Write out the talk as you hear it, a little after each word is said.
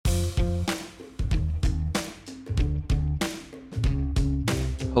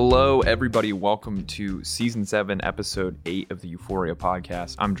Hello, everybody. Welcome to Season 7, Episode 8 of the Euphoria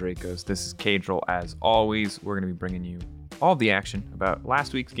Podcast. I'm Dracos. This is Cadril. As always, we're going to be bringing you all of the action about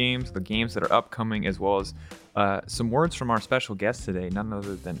last week's games, the games that are upcoming, as well as some words from our special guest today, none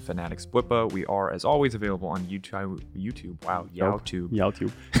other than Fnatic Splitbo. We are, as always, available on YouTube. Wow,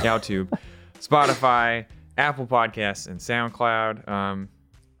 YouTube. Spotify, Apple Podcasts, and SoundCloud.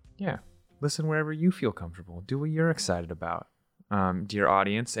 Listen wherever you feel comfortable. Do what you're excited about. Dear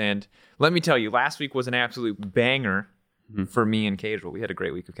audience. And let me tell you, last week was an absolute banger for me and Cadril. We had a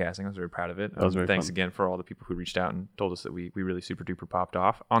great week of casting. I was very proud of it. Thanks again for all the people who reached out and told us that we really super duper popped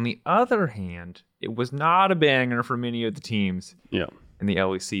off. On the other hand, it was not a banger for many of the teams in the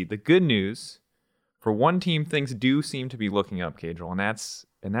LEC. The good news, for one team, things do seem to be looking up, Cadril, and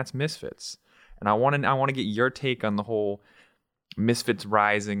that's Misfits. And I want to get your take on the whole Misfits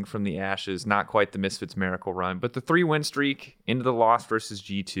rising from the ashes, not quite the Misfits miracle run, but the 3-win streak into the loss versus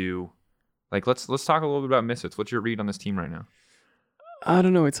G2. Like, let's talk a little bit about Misfits. What's your read on this team right now? I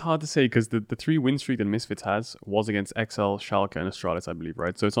don't know. It's hard to say because the 3-win streak that Misfits has was against XL, Schalke, and Astralis, I believe,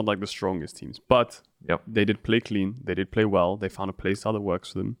 right? So it's not like the strongest teams, but they did play clean. They did play well. They found a playstyle that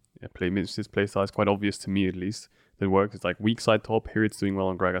works for them. Misfits playstyle is quite obvious to me, at least. That works. It's like weak side top. Here it's doing well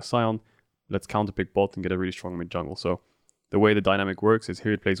on Gragas Sion. Let's counterpick bot and get a really strong mid jungle. So the way the dynamic works is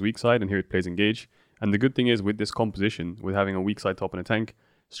here it plays weak side and here it plays engage. And the good thing is with this composition, with having a weak side top and a tank,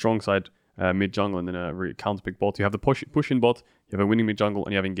 strong side mid jungle and then a really counterpick bot, you have the push in bot, you have a winning mid jungle,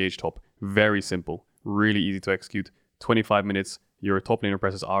 and you have engage top. Very simple, really easy to execute. 25 minutes, your top laner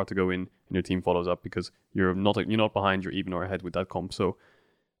presses R to go in, and your team follows up because you're not behind, you're even or ahead with that comp. So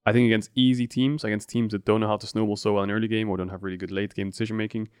I think against easy teams, against teams that don't know how to snowball so well in early game or don't have really good late game decision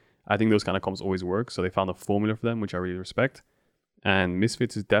making, I think those kind of comps always work. So they found a formula for them, which I really respect. And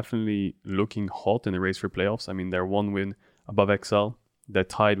Misfits is definitely looking hot in the race for playoffs. I mean, they're 1 win above XL. They're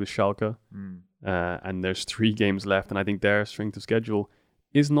tied with Schalke. And there's 3 games left. And I think their strength of schedule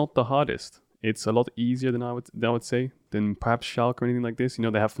is not the hardest. It's a lot easier than I would say, than perhaps Schalke or anything like this. You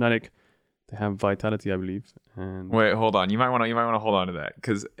know, they have Fnatic. They have Vitality, I believe. And wait, hold on. You might want to hold on to that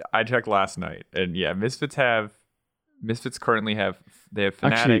because I checked last night, and Misfits currently have Fnatic.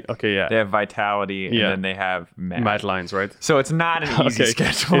 Actually, They have Vitality, and then they have Mad Lions, right? So it's not an easy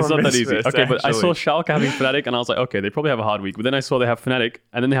schedule. It's not that easy. Okay, actually. But I saw Schalke having Fnatic, and I was like, okay, they probably have a hard week. But then I saw they have Fnatic,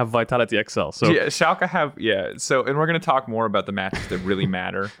 and then they have Vitality XL. So Schalke have So, and we're going to talk more about the matches that really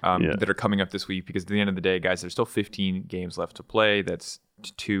matter that are coming up this week because at the end of the day, guys, there's still 15 games left to play. That's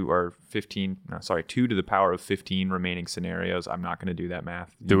 2 to the power of 15 remaining scenarios. I'm not going to do that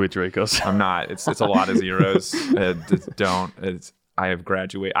math. Do it, Dracos. I'm not. It's a lot of zeros. I have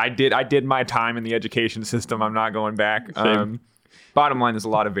graduated. I did my time in the education system. I'm not going back. Bottom line, there's a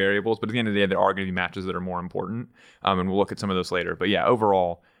lot of variables, but at the end of the day, there are going to be matches that are more important. And we'll look at some of those later. But yeah,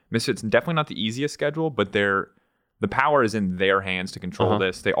 overall, Misfits definitely not the easiest schedule, but the power is in their hands to control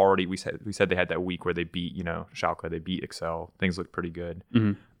this. They already we said they had that week where they beat Schalke, they beat Excel. Things look pretty good.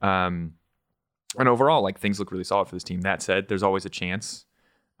 And overall, like things look really solid for this team. That said, there's always a chance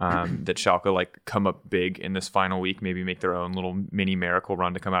that Schalke like come up big in this final week, maybe make their own little mini miracle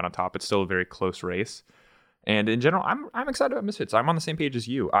run to come out on top. It's still a very close race. And in general, I'm excited about Misfits. I'm on the same page as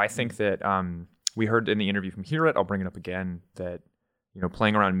you. I think that we heard in the interview from Herit, I'll bring it up again, that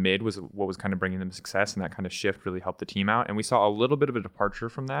playing around mid was what was kind of bringing them success, and that kind of shift really helped the team out. And we saw a little bit of a departure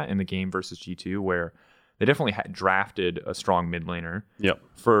from that in the game versus G2, where they definitely had drafted a strong mid laner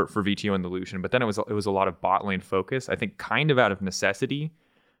for VTO and the Lucian, but then it was a lot of bot lane focus. I think kind of out of necessity,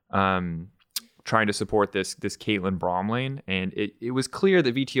 trying to support this Caitlyn Braum lane, and it was clear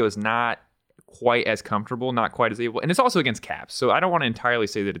that VTO is not quite as comfortable, not quite as able, and it's also against Caps. So I don't want to entirely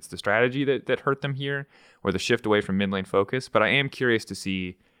say that it's the strategy that hurt them here or the shift away from mid lane focus, but I am curious to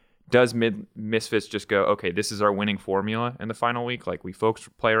see, does Misfits just go, okay, this is our winning formula in the final week? Like we folks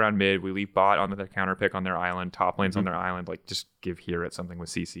play around mid, we leave bot on their counter pick on their island, top lanes on their island, like just give Herit something with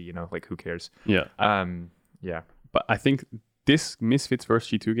CC, like who cares? But I think this Misfits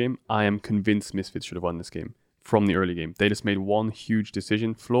versus G2 game, I am convinced Misfits should have won this game from the early game. They just made one huge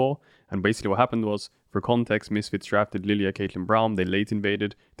decision flaw, and basically what happened was, for context, Misfits drafted Lilia, Caitlyn Braum, they late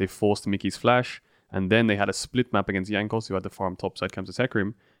invaded, they forced Mickey's flash, and then they had a split map against Jankos, who had the farm topside comes to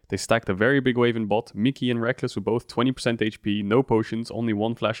Hecarim. They stacked a very big wave in bot. Mickey and Reckless were both 20% HP, no potions, only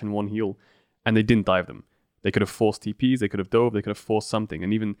 1 flash and 1 heal, and they didn't dive them. They could have forced TPs, they could have dove, they could have forced something.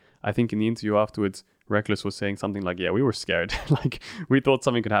 And even, I think in the interview afterwards, Reckless was saying something like, we were scared. Like, we thought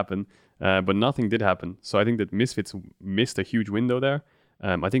something could happen, but nothing did happen. So I think that Misfits missed a huge window there.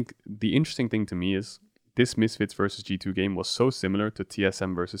 I think the interesting thing to me is this Misfits versus G2 game was so similar to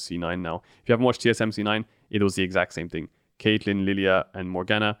TSM versus C9 now. If you haven't watched TSM C9, it was the exact same thing. Caitlyn, Lilia, and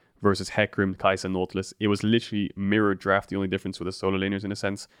Morgana versus Hecarim, Kai'Sa, Nautilus. It was literally mirror draft, the only difference with the solo laners in a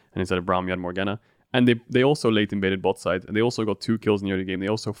sense. And instead of Braum, you had Morgana. And they also late invaded bot side, and they also got 2 kills in the early game. They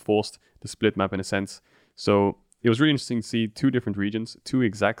also forced the split map in a sense. So it was really interesting to see 2 different regions, 2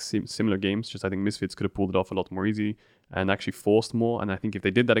 exact similar games. Just I think Misfits could have pulled it off a lot more easy and actually forced more. And I think if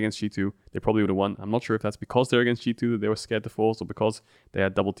they did that against G2, they probably would have won. I'm not sure if that's because they're against G2 that they were scared to force or because they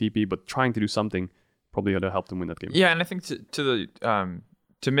had double TP, but trying to do something probably would have helped them win that game. Yeah, and I think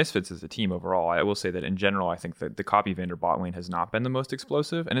to Misfits as a team overall, I will say that in general, I think that the Copy Vander bot lane has not been the most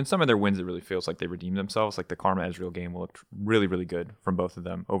explosive. And in some of their wins, it really feels like they redeemed themselves. Like the Karma Ezreal game looked really, really good from both of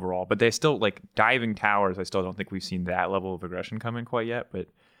them overall. But they still, like, diving towers, I still don't think we've seen that level of aggression come in quite yet. But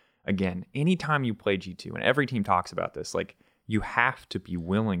again, anytime you play G2, and every team talks about this, like, you have to be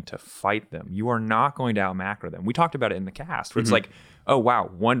willing to fight them. You are not going to out-macro them. We talked about it in the cast, where it's like, oh, wow,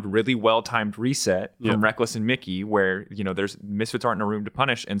 one really well-timed reset from Rekkles and Mickey where, you know, there's Misfits aren't in a room to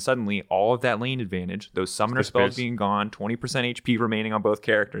punish, and suddenly all of that lane advantage, those summoner spells being gone, 20% HP remaining on both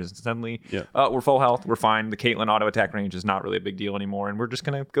characters, and suddenly, we're full health, we're fine, the Caitlyn auto attack range is not really a big deal anymore, and we're just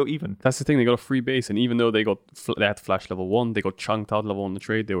going to go even. That's the thing, they got a free base, and even though they had Flash level 1, they got chunked out level on the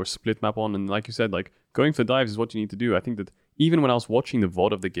trade, they were split map on, and like you said, like, going for dives is what you need to do. I think that even when I was watching the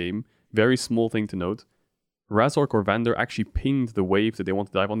VOD of the game, very small thing to note, Razork or Vander actually pinged the wave that they want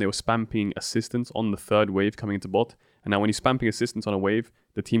to dive on. They were spamming assistance on the 3rd wave coming into bot. And now when you're spamming assistance on a wave,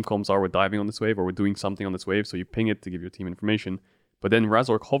 the team comms are, we're diving on this wave or we're doing something on this wave. So you ping it to give your team information. But then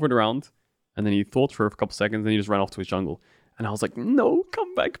Razork hovered around and then he thought for a couple seconds and he just ran off to his jungle. And I was like, no,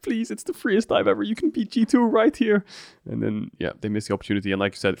 come back, please. It's the freest dive ever. You can beat G2 right here. And then, they missed the opportunity. And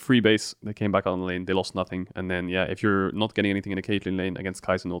like you said, free base, they came back on the lane. They lost nothing. And then, if you're not getting anything in the Caitlyn lane against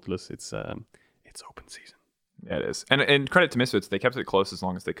Kai'Sa Nautilus, it's open season. Yeah, it is. And credit to Misfits, they kept it close as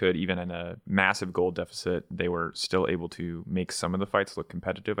long as they could. Even in a massive gold deficit, they were still able to make some of the fights look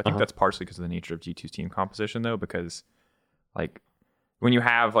competitive. I think that's partially because of the nature of G2's team composition, though, because, like, when you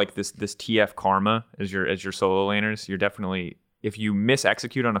have like this TF Karma as your solo laners, you're definitely, if you miss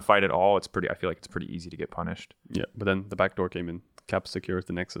execute on a fight at all, I feel like it's pretty easy to get punished. Yeah, but then the backdoor came in. Cap secures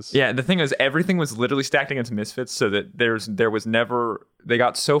the Nexus. Yeah, the thing is, everything was literally stacked against Misfits, so that there was never, they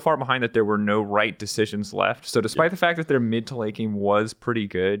got so far behind that there were no right decisions left. So despite the fact that their mid to late game was pretty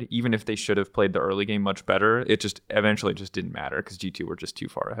good, even if they should have played the early game much better, it just eventually just didn't matter because G2 were just too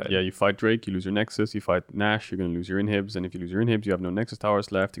far ahead. Yeah, you fight Drake, you lose your Nexus. You fight Nash, you're going to lose your inhibs. And if you lose your inhibs, you have no Nexus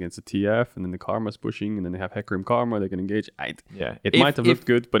towers left against the TF. And then the Karma's pushing, and then they have Hecarim Karma. They can engage. It might have looked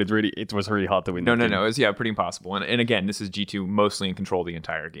good, but it was really hard to win. No. It was pretty impossible. And again, this is G2 mostly in control the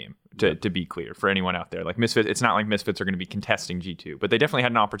entire game. To be clear for anyone out there, like Misfits, it's not like Misfits are going to be contesting G2, but they definitely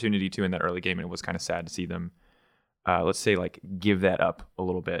had an opportunity to in that early game, and it was kind of sad to see them, let's say, like, give that up a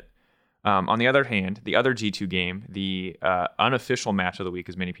little bit. On the other hand, the other G2 game, the unofficial match of the week,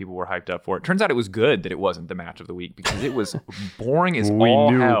 as many people were hyped up for it. Turns out it was good that it wasn't the match of the week because it was boring as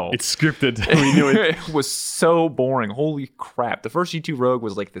all hell. It's scripted. We knew it. It was so boring. Holy crap. The first G2 Rogue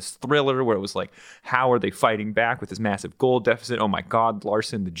was like this thriller where it was like, how are they fighting back with this massive gold deficit? Oh my God,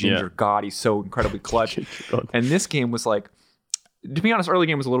 Larson, the ginger god, he's so incredibly clutch. And this game was like, to be honest, early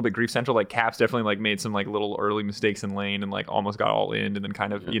game was a little bit grief central. Like Caps definitely like made some like little early mistakes in lane and like almost got all in and then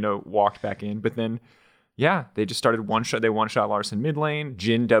kind of, walked back in. But then, they just started they one-shot Larson mid lane.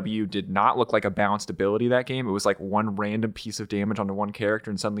 Jhin W did not look like a balanced ability that game. It was like one random piece of damage onto one character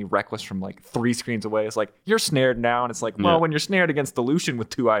and suddenly Rekkles from like 3 screens away. It's like, you're snared now. And it's like, well, when you're snared against the Lucian with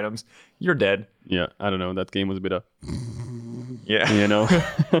 2 items, you're dead. Yeah, I don't know. That game was a bit of... Yeah.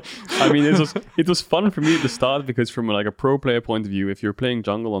 I mean, it was fun for me at the start because from like a pro player point of view, if you're playing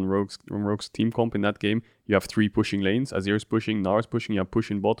jungle on Rogue's team comp in that game, you have 3 pushing lanes. Azir's pushing, Nara's pushing, you have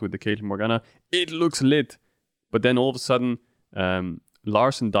pushing bot with the Caitlyn Morgana. It looks lit. But then all of a sudden,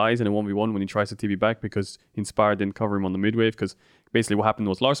 Larson dies in a 1v1 when he tries to TP back because Inspire didn't cover him on the mid wave, because basically what happened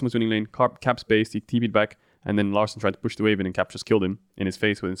was Larson was winning lane, Caps based, he TP'd back, and then Larson tried to push the wave in and Cap just killed him in his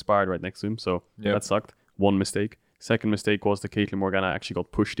face with Inspired right next to him. So that sucked. One mistake. Second mistake was the Caitlyn Morgana actually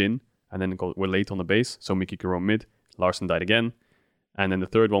got pushed in and then were late on the base. So Mickey could roam mid. Larson died again. And then the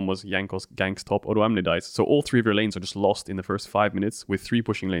third one was Jankos ganks top. Odo Amne dies. So all 3 of your lanes are just lost in the first 5 minutes with 3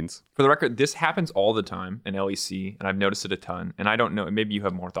 pushing lanes. For the record, this happens all the time in LEC, and I've noticed it a ton. And I don't know, maybe you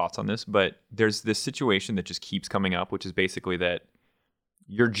have more thoughts on this, but there's this situation that just keeps coming up, which is basically that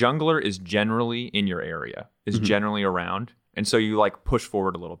your jungler is generally in your area, is generally around. And so you like push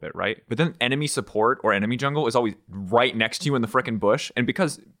forward a little bit, right? But then enemy support or enemy jungle is always right next to you in the frickin' bush. And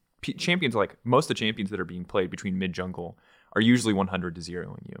because champions, like most of the champions that are being played between mid jungle are usually 100 to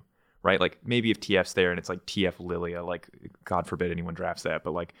 0 in you, right? Like maybe if TF's there and it's like TF Lilia, like God forbid anyone drafts that,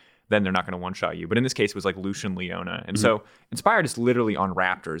 but like then they're not going to one-shot you. But in this case, it was like Lucian Leona. And so Inspired is literally on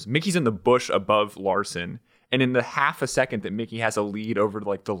Raptors. Mickey's in the bush above Larson. And in the half a second that Mickey has a lead over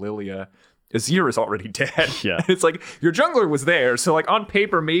like the Lilia, Azir is already dead. Yeah. It's like your jungler was there. So like on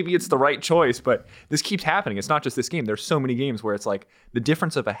paper, maybe it's the right choice, but this keeps happening. It's not just this game. There's so many games where it's like the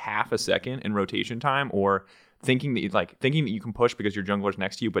difference of a half a second in rotation time, or thinking that you can push because your jungler's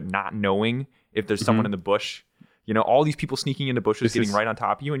next to you, but not knowing if there's someone in the bush. You know, all these people sneaking into bushes, getting right on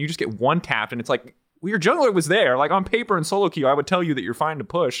top of you, and you just get one tapped, and it's like, well, your jungler was there. Like on paper in solo queue, I would tell you that you're fine to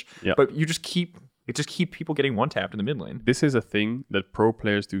push, but you just keep people getting one tapped in the mid lane. This is a thing that pro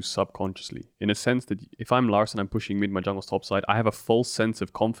players do subconsciously, in a sense that if I'm Lars and I'm pushing mid my jungle's top side, I have a full sense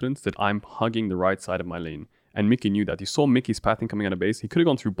of confidence that I'm hugging the right side of my lane. And Mickey knew that. You saw Mickey's pathing coming out of base. He could have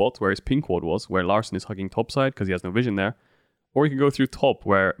gone through bot where his pink ward was, where Larson is hugging top side because he has no vision there. Or he could go through top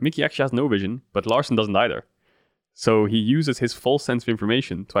where Mickey actually has no vision, but Larson doesn't either. So he uses his full sense of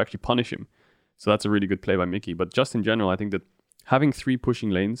information to actually punish him. So that's a really good play by Mickey. But just in general, I think that having 3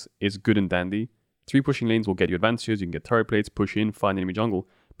 pushing lanes is good and dandy. 3 pushing lanes will get you advantages. You can get turret plates, push in, find enemy jungle.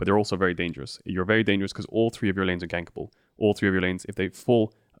 But they're also very dangerous. You're very dangerous because all 3 of your lanes are gankable. All 3 of your lanes, if they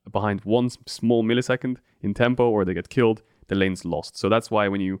fall behind 1 small millisecond in tempo or they get killed, the lane's lost. So that's why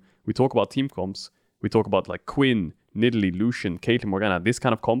when we talk about team comps, we talk about like Quinn, Nidalee, Lucian, Caitlyn, Morgana, this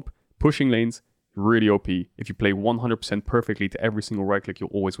kind of comp, pushing lanes, really OP. If you play 100% perfectly to every single right click, you'll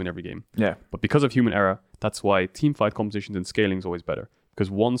always win every game. Yeah. But because of human error, that's why team fight compositions and scaling is always better. Because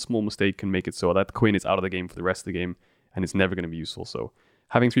one small mistake can make it so that Quinn is out of the game for the rest of the game, and it's never going to be useful. So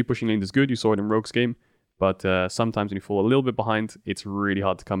having 3 pushing lanes is good. You saw it in Rogue's game. But sometimes when you fall a little bit behind, it's really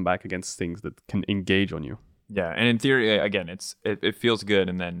hard to come back against things that can engage on you. Yeah, and in theory, again, it feels good,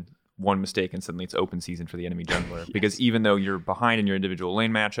 and then one mistake and suddenly it's open season for the enemy jungler. Because even though you're behind in your individual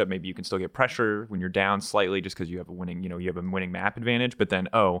lane matchup, maybe you can still get pressure when you're down slightly just because you have a winning map advantage. But then,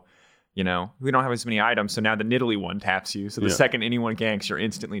 we don't have as many items, so now the Nidalee one taps you. So the second anyone ganks, you're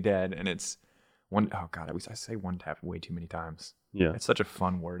instantly dead, and it's one. Oh god, I say one tap way too many times. Yeah, it's such a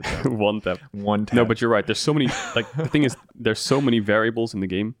fun word. One tap. No, but you're right. There's so many. Like the thing is, there's so many variables in the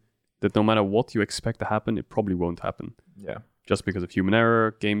game that no matter what you expect to happen, it probably won't happen. Yeah. Just because of human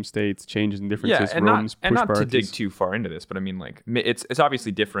error, game states, changes and differences, roams, push not priorities. To dig too far into this, but I mean, like it's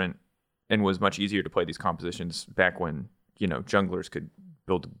obviously different and was much easier to play these compositions back when junglers could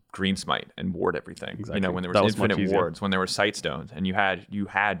build green smite and ward everything. Exactly. When there was infinite wards, when there were sight stones, and you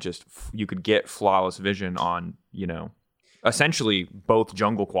could get flawless vision on essentially both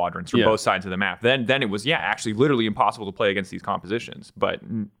jungle quadrants or both sides of the map. Then it was actually literally impossible to play against these compositions. But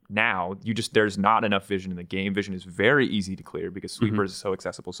now there's not enough vision in the game. Vision is very easy to clear because sweepers is so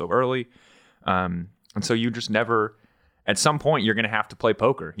accessible so early, and so you just never. At some point, you're going to have to play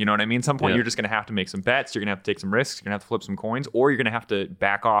poker. You know what I mean? At some point, you're just going to have to make some bets. You're going to have to take some risks. You're going to have to flip some coins, or you're going to have to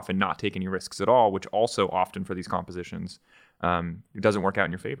back off and not take any risks at all, which also often for these compositions, it doesn't work out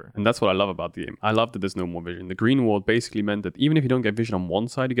in your favor. And that's what I love about the game. I love that there's no more vision. The green ward basically meant that even if you don't get vision on one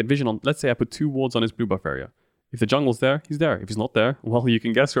side, you get vision on, let's say I put 2 wards on his blue buff area. If the jungle's there, he's there. If he's not there, well, you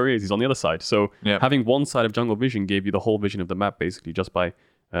can guess where he is. He's on the other side. So having one side of jungle vision gave you the whole vision of the map, basically, just by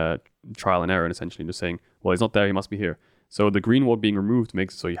trial and error, and essentially just saying, well, he's not there, he must be here. So the green ward being removed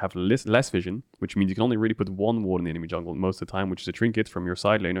makes it so you have less vision, which means you can only really put 1 ward in the enemy jungle most of the time, which is a trinket from your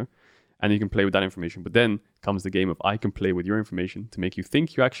side laner, and you can play with that information. But then comes the game of I can play with your information to make you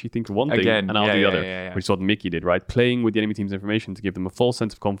think you actually think one thing and I'll do the other, which is what Mickey did, right? Playing with the enemy team's information to give them a false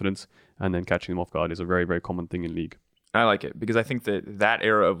sense of confidence and then catching them off guard is a very, very common thing in League. I like it because I think that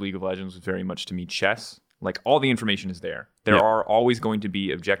era of League of Legends was very much, to me, chess. Like all the information is there. There are always going to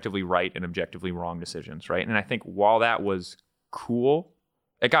be objectively right and objectively wrong decisions, right? And I think while that was cool,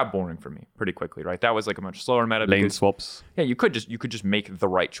 it got boring for me pretty quickly, right? That was like a much slower meta. Lane swaps. Yeah, you could just make the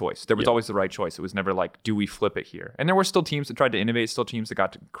right choice. There was always the right choice. It was never like, do we flip it here? And there were still teams that tried to innovate, still teams that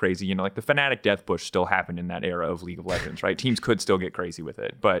got crazy. Like the Fnatic Death Push still happened in that era of League of Legends, right? Teams could still get crazy with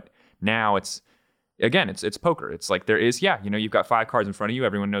it. But now it's poker. It's like there is, you've got 5 cards in front of you.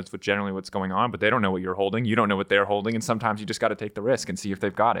 Everyone knows generally what's going on, but they don't know what you're holding. You don't know what they're holding. And sometimes you just got to take the risk and see if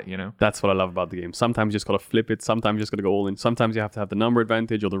they've got it, That's what I love about the game. Sometimes you just got to flip it. Sometimes you just got to go all in. Sometimes you have to have the number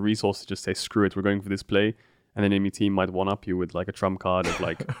advantage or the resource to just say, screw it, we're going for this play. And then enemy team might one-up you with like a trump card of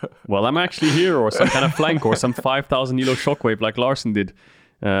like, well, I'm actually here, or some kind of flank or some 5,000 Elo shockwave like Larson did.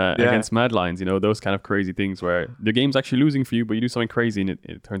 against Mad Lions. You know, those kind of crazy things where the game's actually losing for you, but you do something crazy and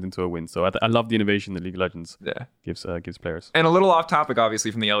it turns into a win. So I love the innovation that League of Legends gives players. And a little off topic,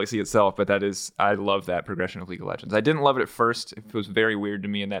 obviously, from the LEC itself, but I love that progression of League of Legends. I didn't love it at first. It was very weird to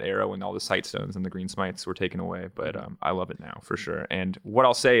me in that era when all the sight stones and the green smites were taken away, but I love it now for sure. And what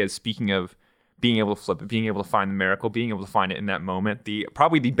I'll say is, speaking of being able to flip it, being able to find the miracle, being able to find it in that moment,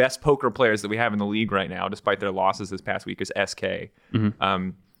 probably the best poker players that we have in the league right now, despite their losses this past week, is SK.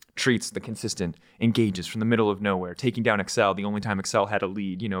 Treats the consistent engages from the middle of nowhere, taking down Excel the only time Excel had a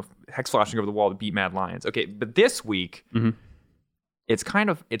lead, hex flashing over the wall to beat Mad Lions. Okay, but this week, it's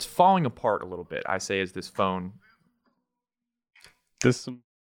falling apart a little bit, I say, as this phone. It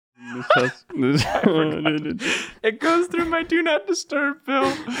goes through my do not disturb,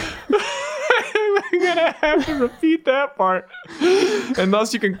 Phil. I'm gonna have to repeat that part,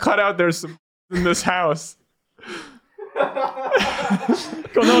 unless you can cut out there's some in this house. God,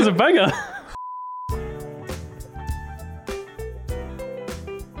 that was a banger.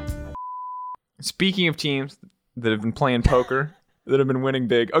 Speaking of teams that have been playing poker, that have been winning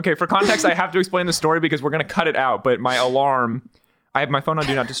big. Okay, for context, I have to explain the story because we're gonna cut it out. But my alarm. I have my phone on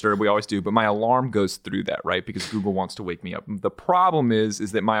Do Not Disturb. We always do, but my alarm goes through that, right? Because Google wants to wake me up. The problem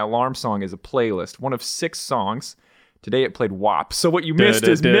is that my alarm song is a playlist, one of 6 songs. Today it played WAP. So what you missed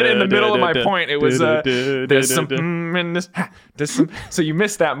is in the middle of my point. It was there's some in this. There's some. So you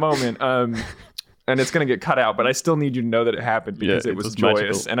missed that moment. And it's gonna get cut out, but I still need you to know that it happened because it was joyous,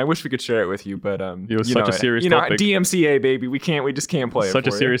 magical. And I wish we could share it with you. But it was such a serious topic. DMCA baby, we just can't play such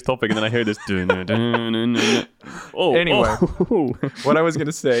it. Such a serious topic, and then I hear this. Anyway, what I was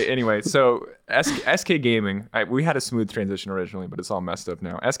gonna say. Anyway, so SK Gaming, we had a smooth transition originally, but it's all messed up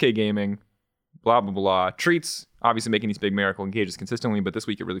now. SK Gaming, blah blah blah. Treats obviously making these big miracle engages consistently, but this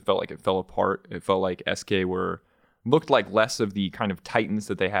week it really felt like it fell apart. It felt like SK looked like less of the kind of titans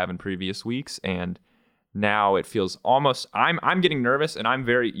that they have in previous weeks, and now it feels almost I'm getting nervous, and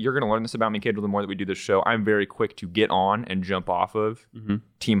you're going to learn this about me, Kid, the more that we do this show. I'm very quick to get on and jump off of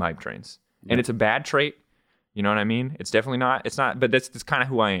team hype trains. And it's a bad trait, you know what I mean? It's definitely not, but that's kind of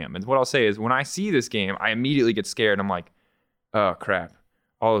who I am. And what I'll say is when I see this game, I immediately get scared. I'm like, oh crap,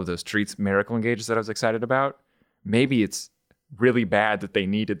 all of those Treats miracle engages that I was excited about, maybe it's really bad that they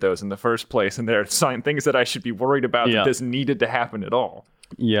needed those in the first place, and there are things that I should be worried about that this needed to happen at all.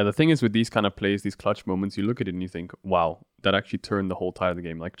 Yeah, the thing is with these kind of plays, these clutch moments, you look at it and you think, wow, that actually turned the whole tide of the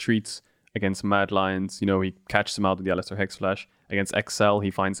game. Like Treats against Mad Lions, he catches him out with the Alistair Hex Flash. Against Excel,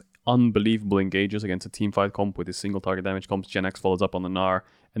 he finds unbelievable engages against a teamfight comp with his single target damage comps. Gen X follows up on the Gnar,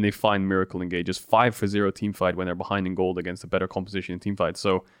 and they find miracle engages 5-0 teamfight when they're behind in gold against a better composition in teamfight.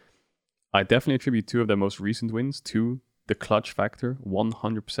 So I definitely attribute 2 of their most recent wins to the clutch factor,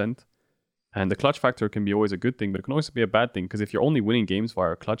 100%. And the clutch factor can be always a good thing, but it can also be a bad thing, because if you're only winning games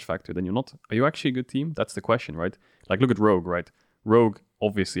via a clutch factor, then are you actually a good team? That's the question, right? Like, look at Rogue, right? Rogue,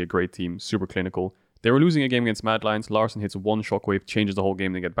 obviously a great team, super clinical. They were losing a game against Mad Lions. Larssen hits 1 shockwave, changes the whole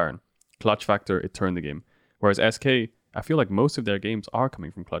game, they get Baron. Clutch factor, it turned the game. Whereas SK, I feel like most of their games are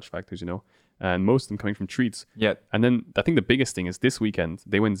coming from clutch factors, and most of them coming from Treats. Yeah. And then I think the biggest thing is this weekend,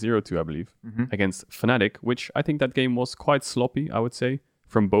 they went 0-2, I believe, against Fnatic, which I think that game was quite sloppy, I would say.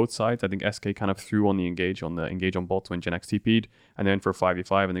 From both sides, I think SK kind of threw on the engage on bot when Gen X TP'd, and then for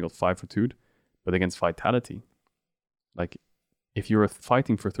 5v5, and they got 5-2'd. But against Vitality, like, if you're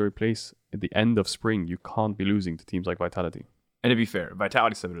fighting for 3rd place at the end of spring, you can't be losing to teams like Vitality. And to be fair,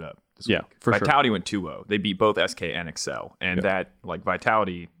 Vitality set it up this week. For Vitality went 2-0. They beat both SK and Excel. And that, like,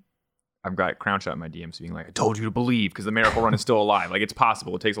 Vitality, I've got Crownshot in my DMs being like, I told you to believe, because the Miracle Run is still alive. Like, it's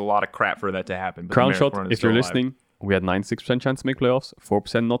possible. It takes a lot of crap for that to happen. But Crownshot, if you're listening, we had 96% chance to make playoffs,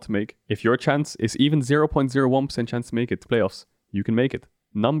 4% not to make. If your chance is even 0.01% chance to make it to playoffs, you can make it.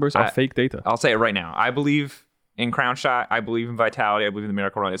 Numbers are fake data. I'll say it right now. I believe in Crownshot. I believe in Vitality. I believe in the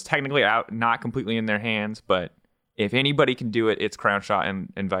Miracle Run. It's technically out, not completely in their hands, but if anybody can do it, it's Crownshot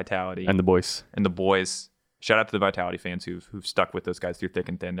and Vitality. And the boys. Shout out to the Vitality fans who've stuck with those guys through thick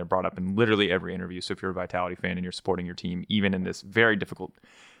and thin. They're brought up in literally every interview. So if you're a Vitality fan and you're supporting your team, even in this very difficult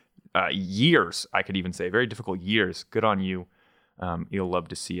years, I could even say very difficult years, good on you. You'll love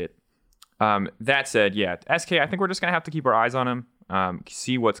to see it. That said, SK, I think we're just gonna have to keep our eyes on them,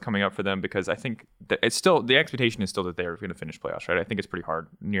 see what's coming up for them, because I think that it's still, the expectation is still that they're going to finish playoffs, right? I think it's pretty hard,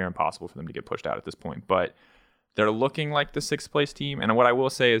 near impossible for them to get pushed out at this point, but they're looking like the 6th place team. And what I will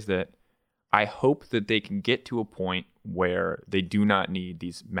say is that I hope that they can get to a point where they do not need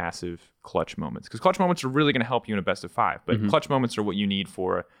these massive clutch moments, because clutch moments are really going to help you in a best of 5, but clutch moments are what you need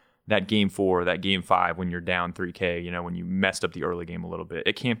for that game 4, that game 5 when you're down 3K, when you messed up the early game a little bit.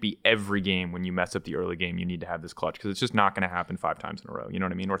 It can't be every game when you mess up the early game you need to have this clutch, because it's just not going to happen 5 times in a row. You know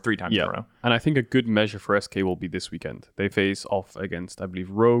what I mean? Or 3 times in a row. And I think a good measure for SK will be this weekend. They face off against, I believe,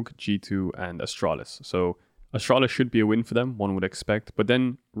 Rogue, G2, and Astralis. So Astralis should be a win for them, one would expect. But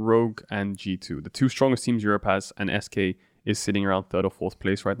then Rogue and G2, the 2 strongest teams Europe has, and SK is sitting around 3rd or 4th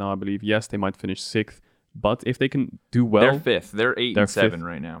place right now, I believe. Yes, they might finish 6th. But if they can do well... They're 5th. They're 8 and 7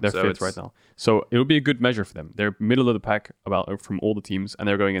 right now. They're 5th right now. So it'll be a good measure for them. They're middle of the pack from all the teams, and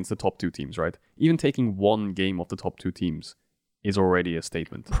they're going against the top 2 teams, right? Even taking one game of the top 2 teams is already a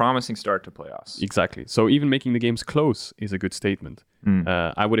statement. Promising start to playoffs. Exactly. So even making the games close is a good statement.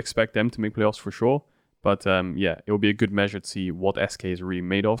 I would expect them to make playoffs for sure. But it will be a good measure to see what SK is really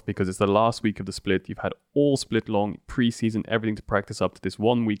made of, because it's the last week of the split. You've had all split long, preseason, everything to practice up to this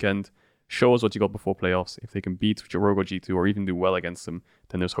one weekend. Show us what you got before playoffs. If they can beat Rogue or G2 or even do well against them,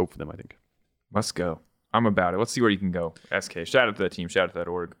 then there's hope for them, I think. Let's go. I'm about it. Let's see where you can go, SK. Shout out to that team. Shout out to that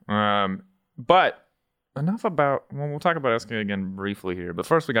org. But enough about... Well, we'll talk about SK again briefly here. But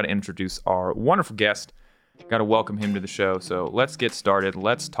first, we got to introduce our wonderful guest. Got to welcome him to the show. So let's get started.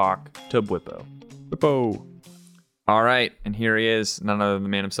 Let's talk to Bwipo. Bwipo. All right, and here he is, none other than the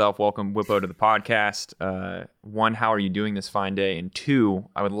man himself. Welcome, Bwipo, to the podcast. 1, how are you doing this fine day? And 2,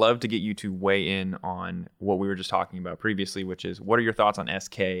 I would love to get you to weigh in on what we were just talking about previously, which is, what are your thoughts on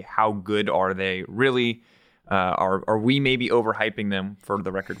SK? How good are they? Really, are we maybe overhyping them? For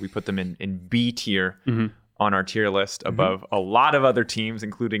the record, we put them in B tier on our tier list above a lot of other teams,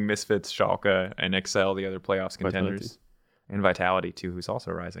 including Misfits, Schalke, and Excel, the other playoffs contenders. And Vitality, too, who's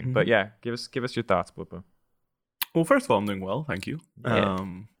also rising. But yeah, give us your thoughts, Bwipo. Well, first of all, I'm doing well, thank you. Yeah.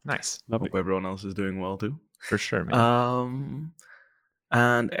 Nice. Hope everyone else is doing well too. For sure, man.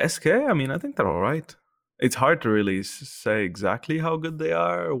 And SK, I mean, I think they're all right. It's hard to really say exactly how good they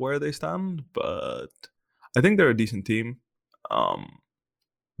are or where they stand, but I think they're a decent team.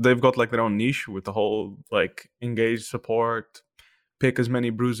 They've got like their own niche with the whole like engaged support, pick as many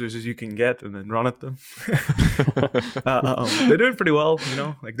bruisers as you can get and then run at them. They're doing pretty well,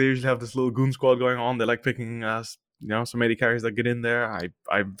 like they usually have this little goon squad going on. They like picking some AD carries that get in there.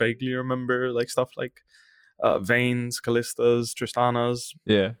 I vaguely remember like stuff like Vaynes, Kallistas, Tristanas.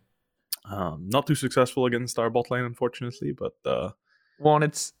 Yeah. Not too successful against our bot lane, unfortunately, but when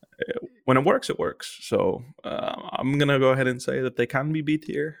it works, it works. So I'm gonna go ahead and say that they can be B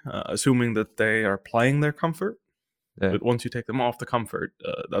tier, assuming that they are playing their comfort. Yeah. But once you take them off the comfort,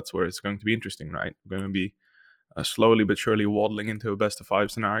 that's where it's going to be interesting, right? We're going to be slowly but surely waddling into a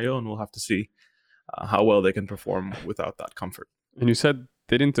best-of-5 scenario, and we'll have to see how well they can perform without that comfort. And you said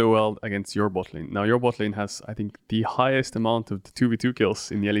they didn't do well against your bot lane. Now, your bot lane has, I think, the highest amount of the 2v2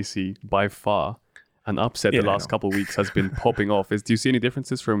 kills in the LEC by far. And Upset the last couple of weeks has been popping off. Do you see any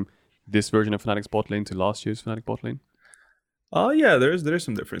differences from this version of Fnatic's bot lane to last year's Fnatic bot lane? Yeah, there's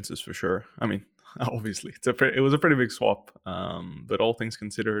some differences for sure. I mean, obviously, it was a pretty big swap. But all things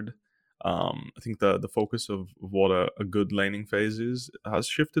considered, I think the focus of what a good laning phase has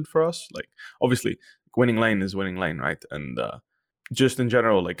shifted for us. Like, obviously, winning lane is winning lane, right? And just in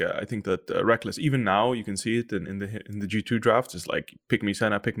general, like I think that Reckless, even now, you can see it in the G2 drafts. It's like, pick me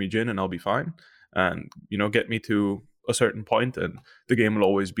Senna, pick me Jhin, and I'll be fine. And get me to a certain point, and the game will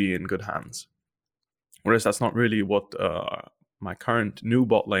always be in good hands. Whereas that's not really what my current new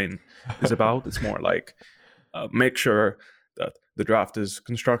bot lane is about. It's more like make sure that the draft is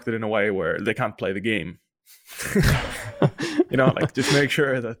constructed in a way where they can't play the game. Like just make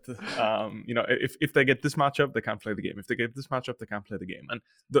sure that if they get this matchup, they can't play the game. If they get this matchup, they can't play the game. And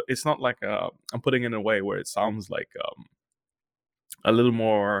it's not like I'm putting it in a way where it sounds like a little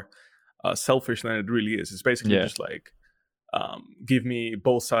more selfish than it really is. It's basically just like give me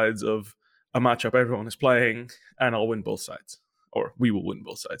both sides of a matchup everyone is playing, and I'll win both sides. Or we will win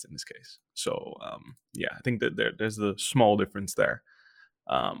both sides in this case. So, I think that there's the small difference there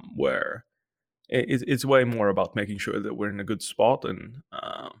where it's way more about making sure that we're in a good spot, and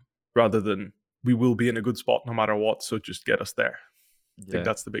rather than we will be in a good spot no matter what, so just get us there. I think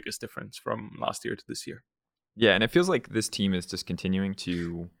that's the biggest difference from last year to this year. Yeah, and it feels like this team is just continuing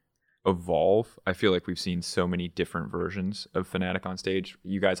to evolve. I feel like we've seen so many different versions of Fnatic on stage.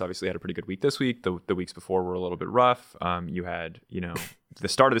 You guys obviously had a pretty good week this week. The weeks before were a little bit rough. You had, the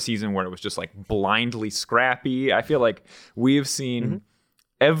start of the season where it was just like blindly scrappy. I feel like we've seen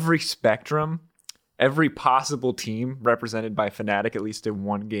every spectrum, every possible team represented by Fnatic, at least in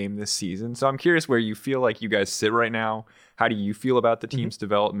one game this season. So I'm curious where you feel like you guys sit right now. How do you feel about the team's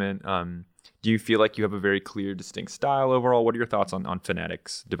development? Do you feel like you have a very clear, distinct style overall? What are your thoughts on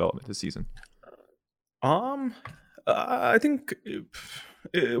Fnatic's development this season? I think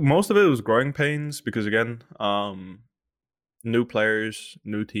most of it was growing pains because again, new players,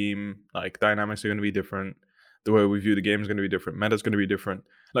 new team, like dynamics are going to be different. The way we view the game is going to be different. Meta's going to be different.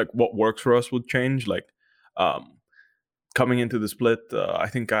 Like what works for us would change. Like coming into the split, I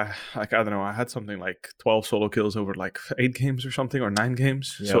think I don't know. I had something like 12 solo kills over like 8 games or something, or 9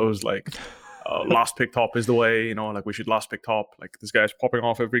 games. Yep. So it was like last pick top is the way. You know, like we should last pick top. Like this guy's popping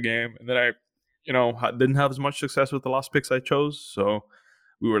off every game, and then I, you know, didn't have as much success with the last picks I chose. So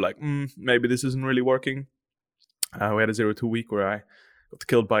we were like, maybe this isn't really working. We had a 0-2 week where I got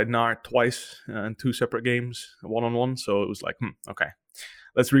killed by Gnar twice in 2 separate games, 1-on-1. So it was like, okay,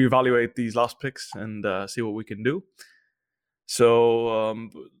 let's reevaluate these last picks and see what we can do. So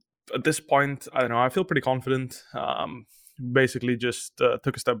at this point, I don't know, I feel pretty confident. Basically just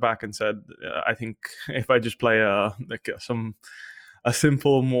took a step back and said, I think if I just play a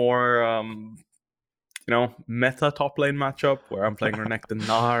simple, more meta top lane matchup where I'm playing Renekton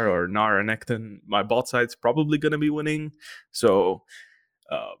Gnar or Gnar Renekton, my bot side's probably going to be winning. So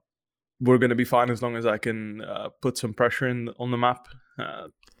we're going to be fine as long as I can put some pressure on the map.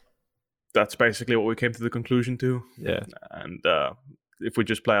 That's basically what we came to the conclusion to. Yeah. And if we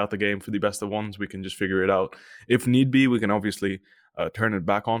just play out the game for the best of ones, we can just figure it out. If need be, we can obviously turn it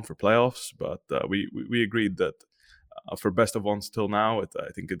back on for playoffs. But we agreed that for best of ones till now,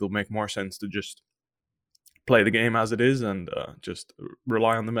 I think it'll make more sense to just play the game as it is and just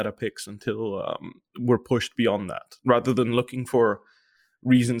rely on the meta picks until we're pushed beyond that, rather than looking for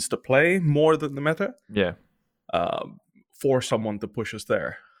reasons to play more than the meta. Yeah. For someone to push us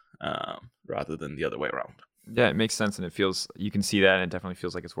there, rather than the other way around. Yeah, it makes sense, and it feels, you can see that, and it definitely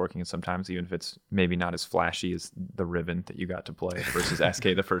feels like it's working sometimes, even if it's maybe not as flashy as the Riven that you got to play versus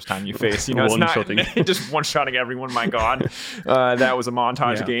SK the first time you faced. You know, it's not just one-shotting everyone. My God, that was a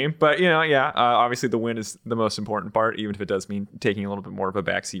montage game. But you know, obviously the win is the most important part, even if it does mean taking a little bit more of a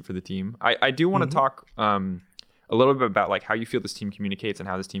backseat for the team. I do want to talk a little bit about like how you feel this team communicates and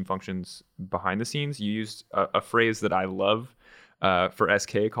how this team functions behind the scenes. You used a phrase that I love for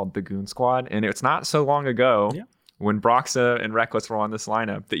SK called the Goon Squad, and it's not so long ago when Broxah and Rekkles were on this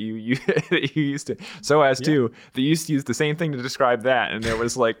lineup that you used to, that you used to use the same thing to describe that, and there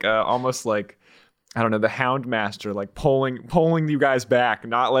was like almost like, I don't know, the Houndmaster, like pulling you guys back,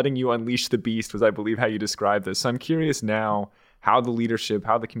 not letting you unleash the beast was, I believe, how you described this. So I'm curious now how the leadership,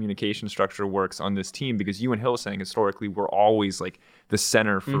 how the communication structure works on this team, because you and Hylissang historically were always like the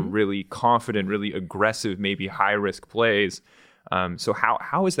center for really confident, really aggressive, maybe high risk plays. So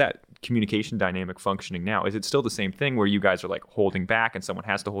how is that communication dynamic functioning now? Is it still the same thing where you guys are like holding back and someone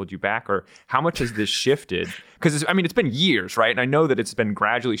has to hold you back, or how much has this shifted? Because it's been years, right? And I know that it's been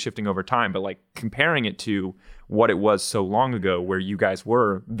gradually shifting over time, but like comparing it to what it was so long ago where you guys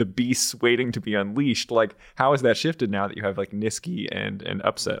were the beasts waiting to be unleashed, like how has that shifted now that you have like Nisqy and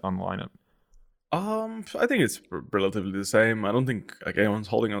Upset on the lineup? I think it's relatively the same. I don't think like anyone's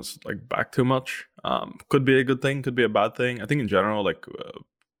holding us like back too much. Could be a good thing, could be a bad thing. I think in general, like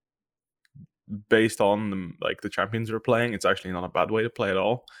based on the champions we're playing, it's actually not a bad way to play at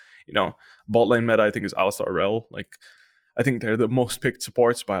all. You know, bot lane meta I think is Alistar Rell. Like I think they're the most picked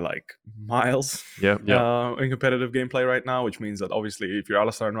supports by like miles. Yeah. In competitive gameplay right now, which means that obviously if your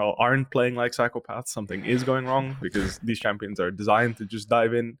Alistar and Rell aren't playing like psychopaths, something is going wrong, because these champions are designed to just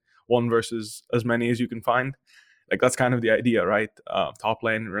dive in one versus as many as you can find. Like that's kind of the idea, right? Top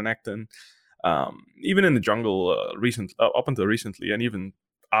lane, Renekton, even in the jungle, up until recently, and even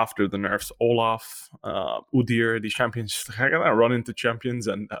after the nerfs, Olaf, Udyr, these champions just kind of run into champions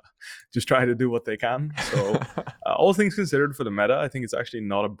and just try to do what they can. So all things considered for the meta, I think it's actually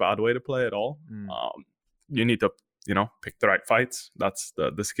not a bad way to play at all. You need to, pick the right fights. That's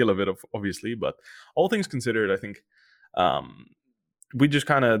the skill of it, obviously. But all things considered, I think we just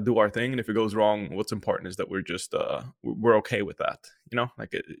kind of do our thing, and if it goes wrong, what's important is that we're just we're okay with that.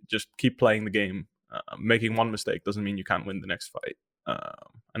 Just keep playing the game. Making one mistake doesn't mean you can't win the next fight,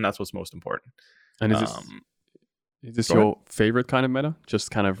 and that's what's most important. And is this your favorite kind of meta? Just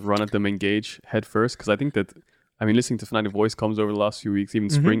kind of run at them, engage head first? Because I think that, listening to Fnatic Voice comms over the last few weeks, even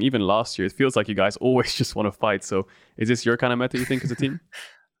spring, even last year, it feels like you guys always just want to fight. So is this your kind of meta, you think, as a team?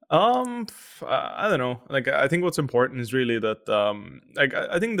 I don't know. Like, I think what's important is really that,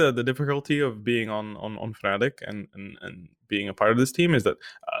 I think the difficulty of being on Fnatic and being a part of this team is that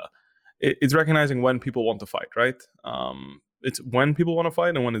it's recognizing when people want to fight, right? It's when people want to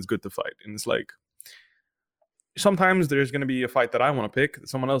fight and when it's good to fight. And it's like, sometimes there's going to be a fight that I want to pick that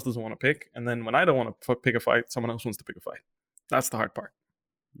someone else doesn't want to pick. And then when I don't want to pick a fight, someone else wants to pick a fight. That's the hard part.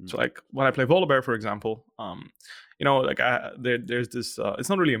 So like when I play Volibear, for example, there's this, it's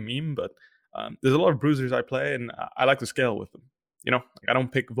not really a meme, but there's a lot of bruisers I play and I like to scale with them. I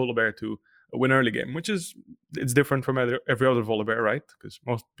don't pick Volibear to win early game, it's different from every other Volibear, right? Because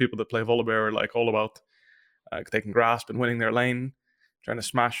most people that play Volibear are like all about taking grasp and winning their lane, trying to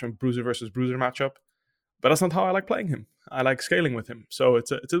smash a bruiser versus bruiser matchup. But that's not how I like playing him. I like scaling with him. So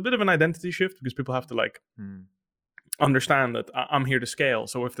it's a bit of an identity shift because people have to understand that I'm here to scale.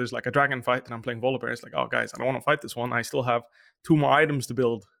 So if there's like a dragon fight and I'm playing Volibear, it's like, oh guys, I don't want to fight this one. I still have 2 more items to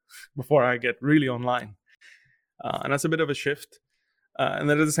build before I get really online. And that's a bit of a shift. And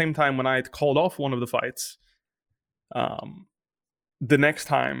then at the same time, when I called off one of the fights, the next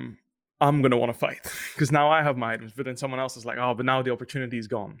time I'm going to want to fight because now I have my items, but then someone else is like, oh, but now the opportunity is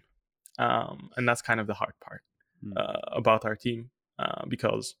gone. And that's kind of the hard part about our team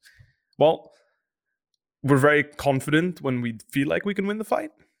because, well, we're very confident when we feel like we can win the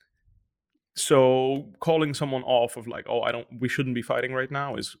fight. So calling someone off of like, oh, we shouldn't be fighting right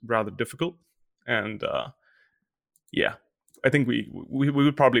now is rather difficult. And I think we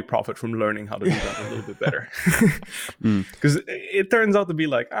would probably profit from learning how to do that a little bit better. Because it turns out to be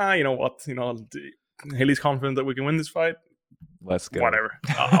like, you know what, Haley's confident that we can win this fight. Let's go. Whatever.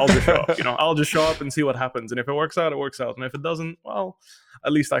 I'll just show up. I'll just show up and see what happens. And if it works out, it works out. And if it doesn't, well,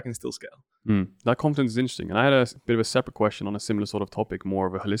 at least I can still scale. That confidence is interesting. And I had a bit of a separate question on a similar sort of topic, more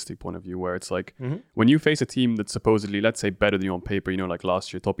of a holistic point of view, where it's like when you face a team that's supposedly, let's say, better than you on paper, like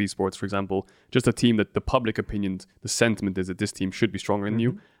last year, Top Esports, for example, just a team that the public opinion, the sentiment is that this team should be stronger than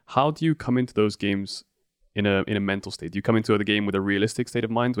you. How do you come into those games in a mental state? Do you come into the game with a realistic state of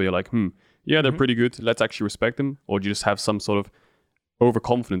mind where you're like, they're pretty good, let's actually respect them? Or do you just have some sort of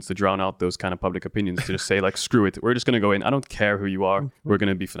overconfidence to drown out those kind of public opinions to just say like, screw it, we're just going to go in, I don't care who you are, we're going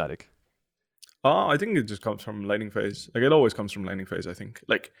to be Fnatic? I think it just comes from laning phase. Like it always comes from laning phase, I think.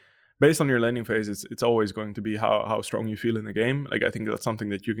 Like based on your laning phase, it's always going to be how strong you feel in the game. Like I think that's something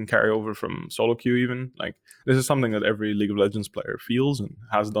that you can carry over from solo queue even. Like this is something that every League of Legends player feels and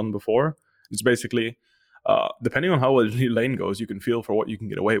has done before. It's basically depending on how well your lane goes, you can feel for what you can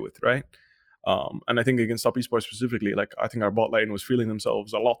get away with, right? And I think against Top Esports specifically, like I think our bot lane was feeling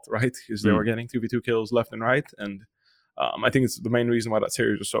themselves a lot, right? Because they were getting 2v2 kills left and right. And I think it's the main reason why that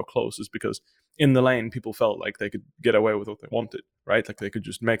series was so close is because in the lane, people felt like they could get away with what they wanted, right? Like they could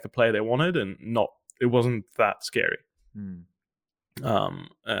just make the play they wanted and it wasn't that scary.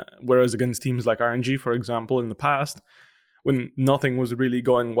 Whereas against teams like RNG, for example, in the past, when nothing was really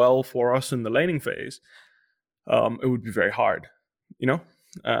going well for us in the laning phase, it would be very hard,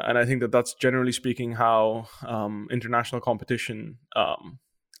 and I think that's generally speaking how international competition,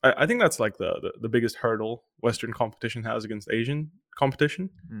 I think that's like the biggest hurdle Western competition has against Asian competition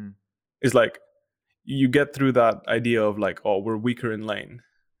is like you get through that idea of like, oh, we're weaker in lane.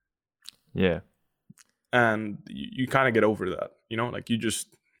 Yeah. And you kind of get over that, like you just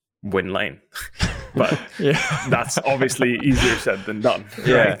win lane. But that's obviously easier said than done.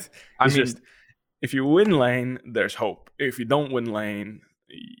 Yeah. Right? If you win lane, there's hope. If you don't win lane,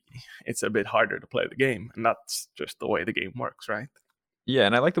 it's a bit harder to play the game. And that's just the way the game works, right? Yeah,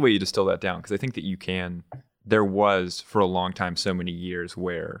 and I like the way you distill that down because I think that there was for a long time so many years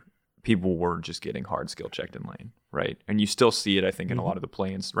where people were just getting hard skill checked in lane, right? And you still see it, I think, in a lot of the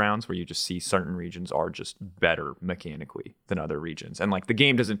play-in rounds where you just see certain regions are just better mechanically than other regions. And like the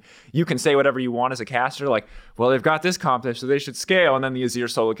game you can say whatever you want as a caster, like, well, they've got this comp, so they should scale. And then the Azir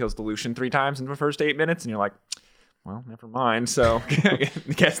solo kills Dilution 3 times in the first 8 minutes. And you're like, well, never mind. So I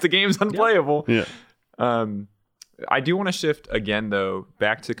guess the game's unplayable. Yeah. I do want to shift again, though,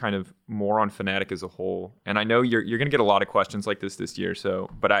 back to kind of more on Fnatic as a whole. And I know you're going to get a lot of questions like this year. So,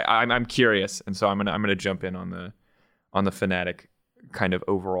 but I'm curious, and so I'm gonna jump in on the Fnatic kind of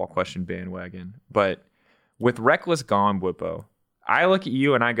overall question bandwagon. But with Rekkles gone, Bwipo, I look at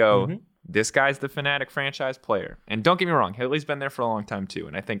you and I go, this guy's the Fnatic franchise player. And don't get me wrong, Haley's been there for a long time too.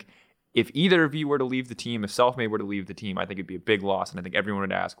 And I think if either of you were to leave the team, if Selfmade were to leave the team, I think it'd be a big loss. And I think everyone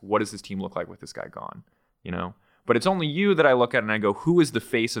would ask, what does this team look like with this guy gone? But it's only you that I look at and I go, who is the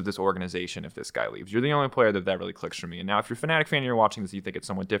face of this organization if this guy leaves? You're the only player that really clicks for me. And now if you're a Fnatic fan and you're watching this and you think it's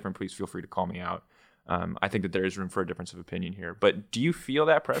somewhat different, please feel free to call me out. I think that there is room for a difference of opinion here. But do you feel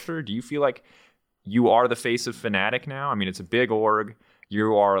that pressure? Do you feel like you are the face of Fnatic now? I mean, it's a big org.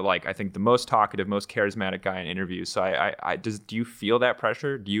 You are like, I think, the most talkative, most charismatic guy in interviews. So do you feel that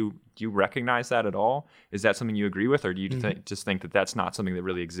pressure? Do you recognize that at all? Is that something you agree with? Or do you just think that that's not something that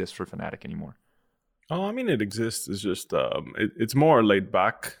really exists for Fnatic anymore? Oh, I mean, it exists. It's just it's more laid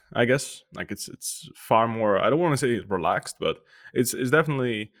back, I guess. Like it's far more. I don't want to say it's relaxed, but it's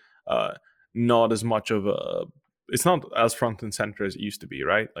definitely not as much of a. It's not as front and center as it used to be,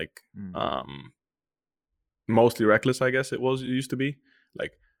 right? Like mostly Rekkles, I guess it used to be.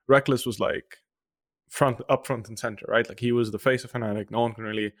 Like Rekkles was like up front and center, right? Like he was the face of Fnatic. No one can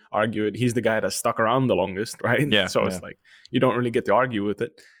really argue it. He's the guy that stuck around the longest, right? Yeah. So it's like you don't really get to argue with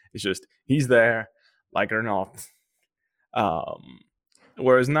it. It's just he's there, like it or not.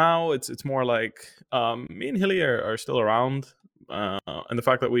 Whereas now it's more like me and Hilly are still around, and the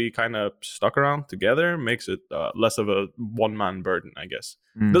fact that we kind of stuck around together makes it less of a one-man burden, I guess.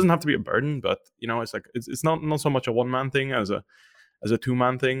 It doesn't have to be a burden, but it's like it's not so much a one-man thing as a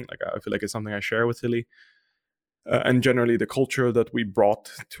two-man thing. Like I feel like it's something I share with Hilly, and generally the culture that we brought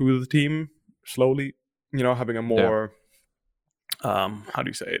to the team slowly, having a more how do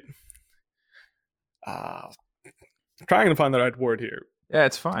you say it? Trying to find the right word here. Yeah,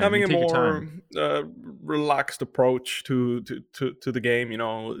 it's fine. Having a more relaxed approach to the game.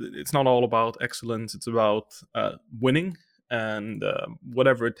 It's not all about excellence. It's about winning, and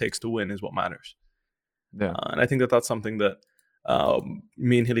whatever it takes to win is what matters. Yeah. And I think that's something that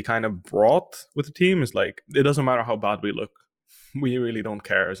me and Hilly kind of brought with the team. Is like, it doesn't matter how bad we look. We really don't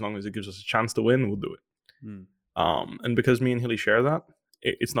care. As long as it gives us a chance to win, we'll do it. And because me and Hilly share that,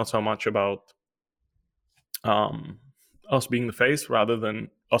 it's not so much about us being the face rather than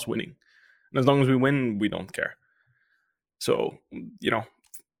us winning. And as long as we win, we don't care. So,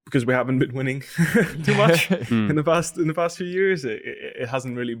 because we haven't been winning too much in the past few years, it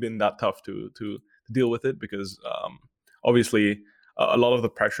hasn't really been that tough to deal with it, because obviously a lot of the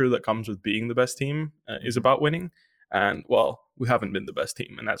pressure that comes with being the best team is about winning. And well, we haven't been the best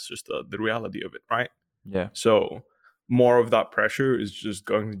team, and that's just the reality of it, right? Yeah. So more of that pressure is just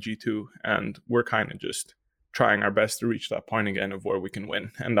going to G2, and we're kind of just trying our best to reach that point again of where we can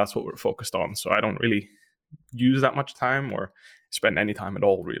win, and that's what we're focused on. So I don't really use that much time or spend any time at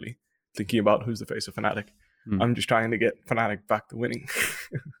all really thinking about who's the face of Fnatic. I'm just trying to get Fnatic back to winning.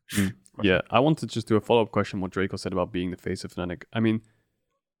 Yeah, I wanted to just do a follow-up question what Draco said about being the face of Fnatic. I mean,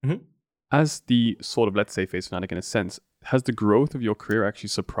 as the sort of, let's say, face of Fnatic in a sense, has the growth of your career actually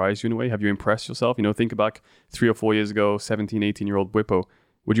surprised you in a way? Have you impressed yourself? Think back 3 or 4 years ago, 17, 18-year-old Bwipo.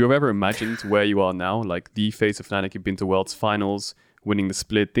 Would you have ever imagined where you are now, like the face of Fnatic? You've been to Worlds Finals, winning the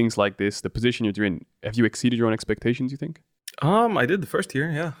split, things like this, the position you're in. Have you exceeded your own expectations, you think? I did the first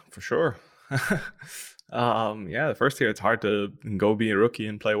year, yeah, for sure. The first year it's hard to go be a rookie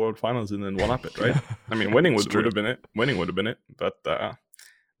and play World Finals and then one-up it, right? I mean, winning would have been it. Winning would have been it, but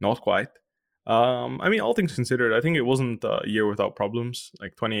not quite. All things considered, I think it wasn't a year without problems.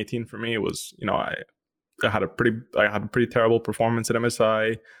 Like 2018 for me, it was, I had a pretty terrible performance at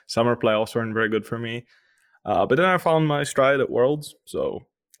MSI. Summer playoffs weren't very good for me, but then I found my stride at Worlds. So,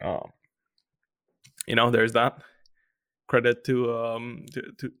 there's that. Credit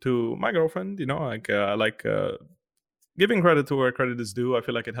to my girlfriend. I like giving credit to where credit is due. I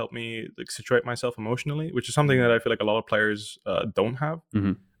feel like it helped me situate myself emotionally, which is something that I feel like a lot of players don't have.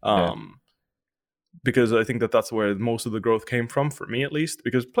 Because I think that's where most of the growth came from, for me at least.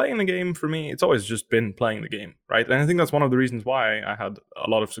 Because playing the game, for me, it's always just been playing the game, right? And I think that's one of the reasons why I had a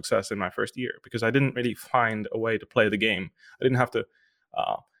lot of success in my first year, because I didn't really find a way to play the game. I didn't have to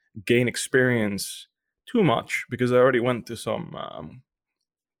gain experience too much, because I already went to some...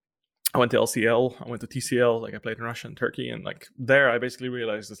 I went to LCL, I went to TCL, like I played in Russia and Turkey, and like there I basically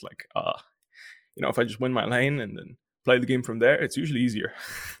realized it's like, if I just win my lane and then play the game from there, it's usually easier.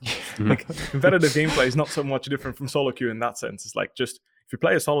 Like competitive gameplay is not so much different from solo queue in that sense. It's like, just if you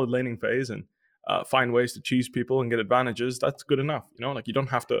play a solid laning phase and find ways to cheese people and get advantages, that's good enough. Like you don't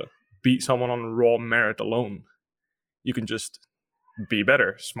have to beat someone on raw merit alone. You can just be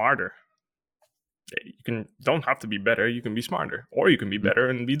better, smarter. Don't have to be better, you can be smarter, or you can be better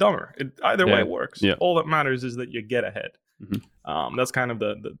and be dumber. Either way works. All that matters is that you get ahead. That's kind of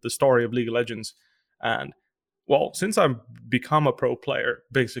the story of League of Legends. And well, since I've become a pro player,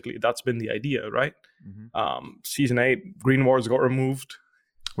 basically that's been the idea, right? Season 8, Green Wards got removed.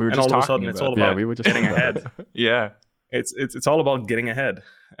 We were just all of a sudden it's all about getting ahead. It's all about getting ahead.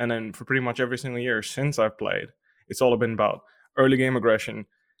 And then for pretty much every single year since I've played, it's all been about early game aggression,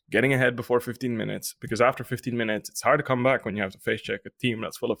 getting ahead before 15 minutes, because after 15 minutes, it's hard to come back when you have to face check a team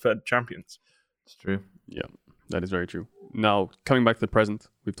that's full of fed champions. It's true. Yeah, that is very true. Now, coming back to the present,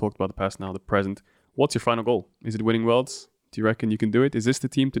 we've talked about the past, now the present. What's your final goal? Is it winning Worlds? Do you reckon you can do it? Is this the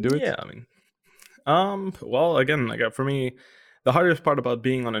team to do it? Yeah, well, again, like for me, the hardest part about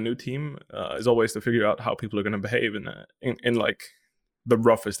being on a new team is always to figure out how people are going to behave in like the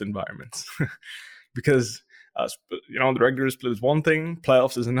roughest environments. Because the regular split is one thing,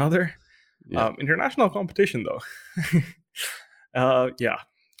 playoffs is another. International competition, though,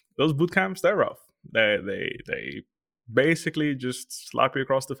 those boot camps, they're rough. They basically just slap you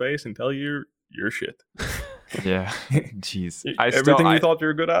across the face and tell you you're shit. Yeah, jeez. Everything you thought you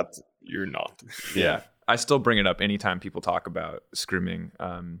were good at, you're not. Yeah. I still bring it up anytime people talk about scrimming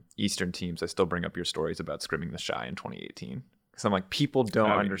Eastern teams. I still bring up your stories about scrimming the Shy in 2018 because I'm like, people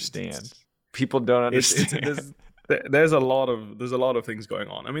don't understand. People don't understand. There's a lot of things going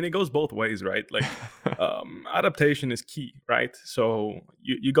on. I mean, it goes both ways, right? Like adaptation is key, right? So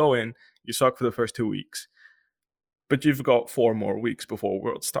you go in, you suck for the first 2 weeks, but you've got 4 more weeks before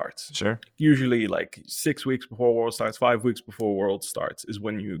World starts. Sure. Usually like 6 weeks before World starts, 5 weeks before World starts is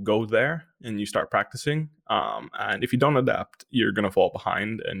when you go there and you start practicing. And if you don't adapt, you're going to fall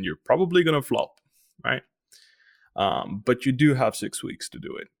behind and you're probably going to flop, right? But you do have 6 weeks to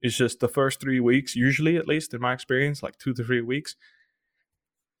do it. It's just the first 3 weeks, usually, at least in my experience, like 2 to 3 weeks.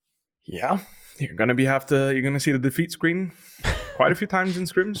 Yeah, you're going to see the defeat screen quite a few times in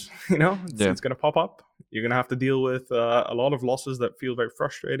scrims, it's going to pop up. You're going to have to deal with a lot of losses that feel very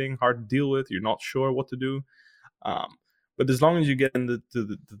frustrating, hard to deal with. You're not sure what to do. But as long as you get into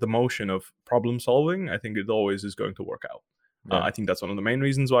the motion of problem solving, I think it always is going to work out. Yeah. I think that's one of the main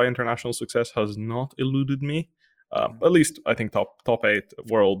reasons why international success has not eluded me. At least I think top 8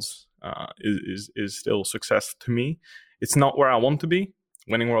 worlds is still success to me. It's not where I want to be.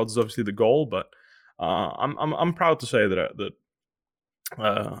 Winning worlds is obviously the goal, but I'm proud to say that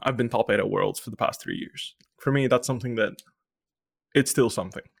I've been top 8 at worlds for the past 3 years. For me, that's something that it's still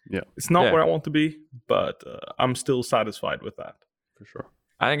something. Yeah, it's not where I want to be, but I'm still satisfied with that for sure.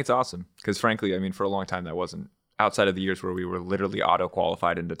 I think it's awesome because, frankly, I mean, for a long time that wasn't. Outside of the years where we were literally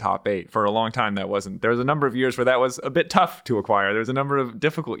auto-qualified into top 8, for a long time that wasn't. There was a number of years where that was a bit tough to acquire. There was a number of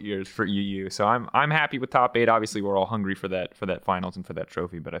difficult years for UU. So I'm happy with top 8. Obviously, we're all hungry for that finals and for that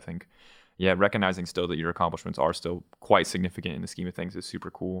trophy. But I think, recognizing still that your accomplishments are still quite significant in the scheme of things is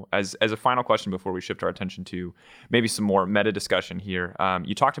super cool. As a final question before we shift our attention to maybe some more meta discussion here,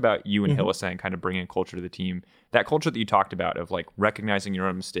 you talked about you and Hylissang kind of bringing culture to the team. That culture that you talked about of like recognizing your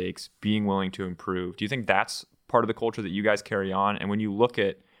own mistakes, being willing to improve. Do you think that's part of the culture that you guys carry on? And when you look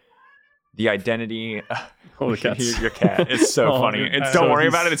at the identity, your cat, it's so funny. Don't worry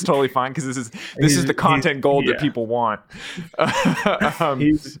about it. It's totally fine because this is the content gold that people want.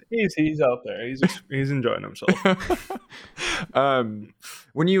 He's out there. He's enjoying himself.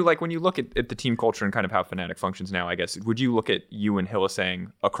 When you look at the team culture and kind of how Fnatic functions now, I guess, would you look at you and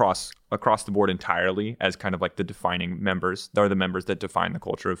Hylissang across the board entirely as kind of like the defining members? They're the members that define the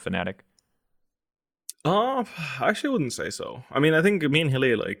culture of Fnatic. I actually wouldn't say so. I mean, I think me and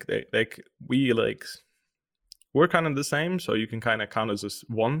Hilly, we're kind of the same, so you can kind of count us as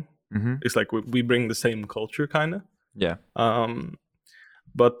one. Mm-hmm. It's like we bring the same culture, kind of. Yeah.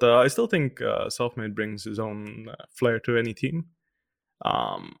 But I still think Selfmade brings his own flair to any team.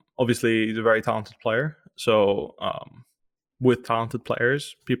 Obviously, he's a very talented player, so with talented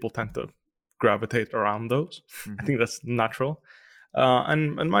players, people tend to gravitate around those. Mm-hmm. I think that's natural.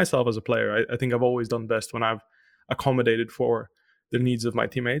 And myself as a player, I think I've always done best when I've accommodated for the needs of my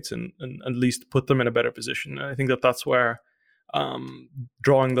teammates and at least put them in a better position. And I think that's where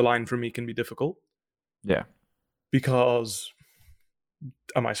drawing the line for me can be difficult. Yeah. Because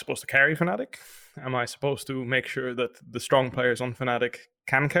am I supposed to carry Fnatic? Am I supposed to make sure that the strong players on Fnatic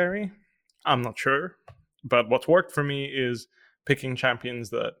can carry? I'm not sure. But what's worked for me is picking champions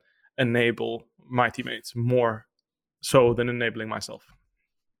that enable my teammates more so than enabling myself.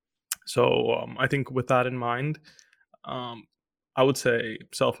 So I think with that in mind, I would say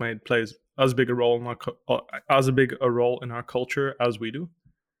Selfmade plays as big a role in our culture as we do.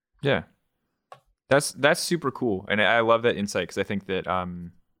 Yeah, that's super cool, and I love that insight because I think that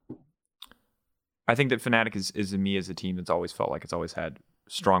Fnatic is me as a team that's always felt like it's always had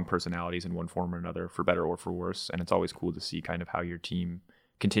strong personalities in one form or another, for better or for worse, and it's always cool to see kind of how your team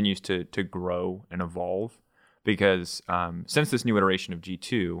continues to grow and evolve. Because since this new iteration of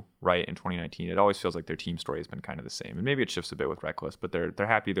G2, right, in 2019, it always feels like their team story has been kind of the same. And maybe it shifts a bit with Reckless, but they're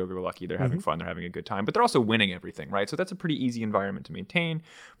happy, they're lucky, they're having fun, they're having a good time. But they're also winning everything, right? So that's a pretty easy environment to maintain.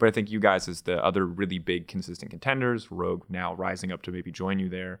 But I think you guys as the other really big, consistent contenders, Rogue now rising up to maybe join you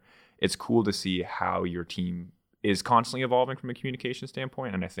there, it's cool to see how your team is constantly evolving from a communication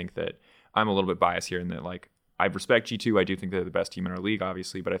standpoint. And I think that I'm a little bit biased here in that, like, I respect G2. I do think they're the best team in our league,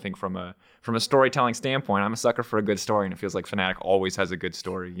 obviously. But I think from a storytelling standpoint, I'm a sucker for a good story, and it feels like Fnatic always has a good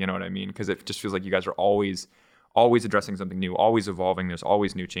story. You know what I mean? Because it just feels like you guys are always addressing something new, always evolving. There's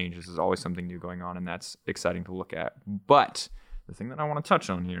always new changes. There's always something new going on, and that's exciting to look at. But the thing that I want to touch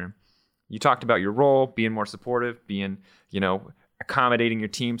on here, you talked about your role, being more supportive, being, accommodating your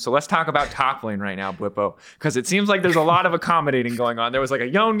team. So let's talk about top lane right now, Blippo, because it seems like there's a lot of accommodating going on. There was like a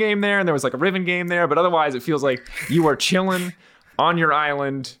Yone game there, and there was like a Riven game there, but otherwise it feels like you are chilling on your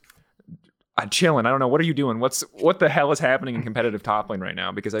island, chilling. I don't know. What are you doing? What the hell is happening in competitive top lane right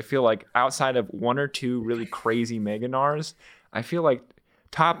now? Because I feel like outside of one or two really crazy Mega Gnars, I feel like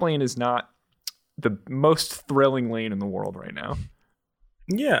top lane is not the most thrilling lane in the world right now.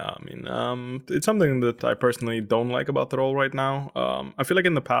 Yeah, I mean, it's something that I personally don't like about the role right now. I feel like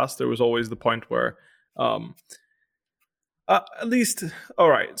in the past there was always the point where, at least, all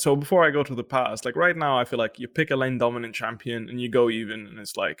right. So before I go to the past, like right now, I feel like you pick a lane dominant champion and you go even, and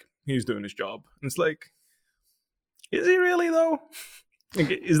it's like he's doing his job. And it's like, is he really though?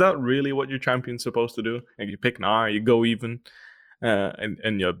 Like, is that really what your champion's supposed to do? Like you pick Gnar, you go even,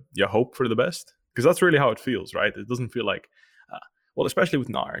 and you hope for the best, because that's really how it feels, right? It doesn't feel like. Well, especially with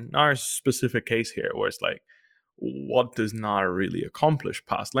Gnar. Knar's specific case here, where it's like, what does Gnar really accomplish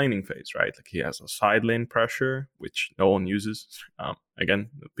past laning phase, right? Like he has a side lane pressure, which no one uses. Again,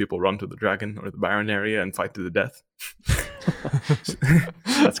 people run to the dragon or the Baron area and fight to the death.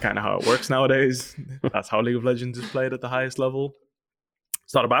 That's kind of how it works nowadays. That's how League of Legends is played at the highest level.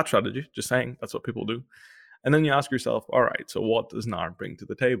 It's not a bad strategy, just saying that's what people do. And then you ask yourself, all right, so what does Gnar bring to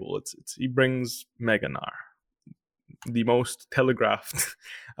the table? He brings Mega Gnar. The most telegraphed,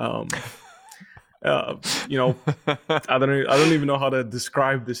 I don't even know how to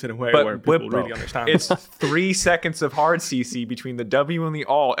describe this in a way where people really understand. It's 3 seconds of hard CC between the W and the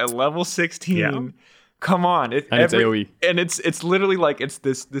ult at level 16. Yeah. Come on, it's AoE, and it's literally like it's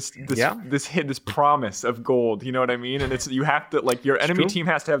this promise of gold. You know what I mean? And it's you have to like your enemy team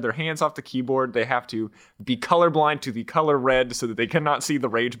has to have their hands off the keyboard. They have to be colorblind to the color red so that they cannot see the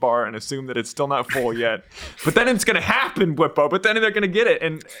rage bar and assume that it's still not full yet. But then it's gonna happen, Bwipo. But then they're gonna get it.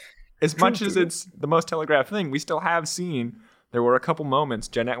 And as much as it's the most telegraphed thing, we still have seen there were a couple moments.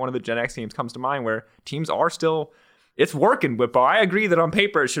 One of the Gen X teams comes to mind where teams are still. It's working, Bwipo. I agree that on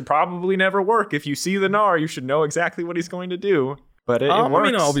paper it should probably never work. If you see the Gnar, you should know exactly what he's going to do. But it works. I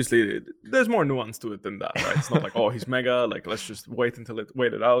mean, obviously, there's more nuance to it than that, right? It's not like, oh, he's mega. Like, let's just wait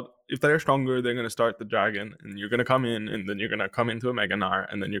it out. If they're stronger, they're going to start the dragon, and you're going to come in, and then you're going to come into a Mega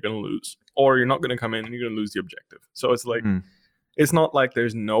Gnar, and then you're going to lose. Or you're not going to come in, and you're going to lose the objective. So it's like, it's not like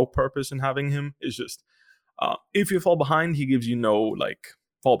there's no purpose in having him. It's just, if you fall behind, he gives you no, like,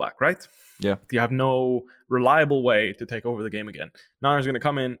 fallback, right? Yeah. You have no reliable way to take over the game again. Gnar's going to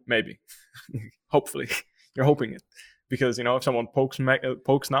come in, maybe. Hopefully. You're hoping it. Because, if someone pokes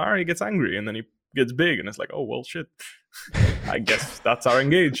Gnar, he gets angry, and then he gets big, and it's like, oh, well, shit. I guess that's our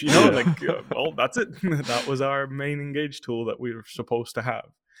engage, well, that's it. That was our main engage tool that we were supposed to have.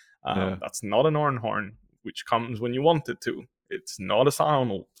 That's not an Ornhorn, which comes when you want it to. It's not a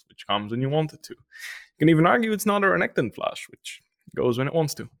Sion ult, which comes when you want it to. You can even argue it's not a Renekton flash, which goes when it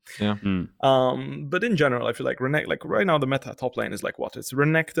wants to. Yeah. But in general, I feel like right now the meta top lane is like what? It's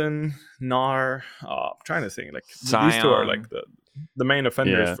Renekton, Gnar. I'm trying to think. Like Sion. These two are like the main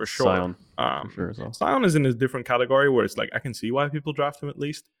offenders for sure. Sion. For sure as well. Sion is in a different category where it's like I can see why people draft him at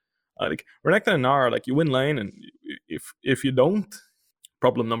least. Like Renekton and Gnar, like you win lane, and if you don't,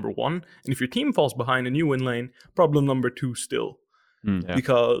 problem number one. And if your team falls behind and you win lane, problem number two still.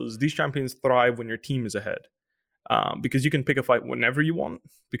 Because these champions thrive when your team is ahead. Because you can pick a fight whenever you want.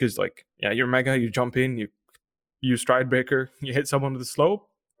 Because you're mega, you jump in, you use Stride Breaker, you hit someone with a slow,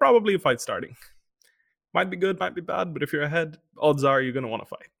 probably a fight starting. Might be good, might be bad, but if you're ahead, odds are you're gonna want to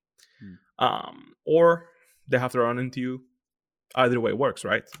fight. Or they have to run into you. Either way works,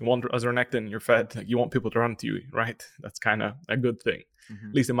 right? You want as Renekton, you're fed. You want people to run to you, right? That's kind of a good thing,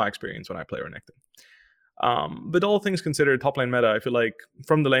 at least in my experience when I play Renekton. But all things considered, top lane meta, I feel like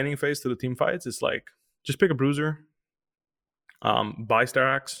from the laning phase to the team fights, it's like just pick a bruiser, buy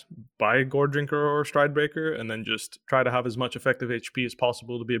Starax, buy Gore Drinker or Stride Breaker, and then just try to have as much effective HP as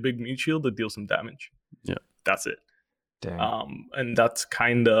possible to be a big meat shield that deals some damage. Yeah, that's it. Dang. And that's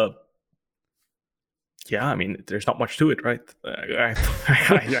kind of, I mean, there's not much to it, right? I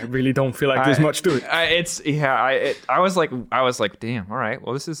really don't feel like there's much to it. I was like, damn, all right,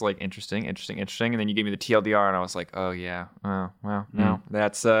 well, this is like interesting, and then you gave me the TLDR, and I was like, oh yeah, oh well, no,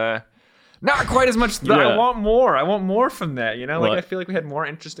 that's not quite as much. I want more from that. I feel like we had more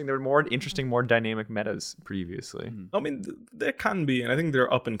interesting. There were more interesting, more dynamic metas previously. I mean, there can be, and I think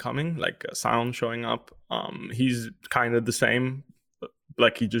they're up and coming. Like Sound showing up. He's kind of the same.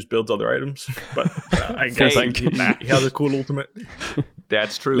 Like he just builds other items, but I guess he has a cool ultimate.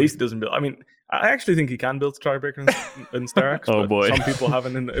 That's true. At least he doesn't build. I mean, I actually think he can build Starbreaker and Starax. Oh boy, some people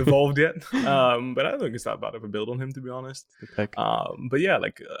haven't evolved yet. But I don't think it's that bad of a build on him, to be honest. But yeah,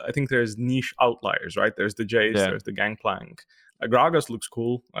 like I think there's niche outliers, right? There's the Jace, there's the Gangplank. Gragas looks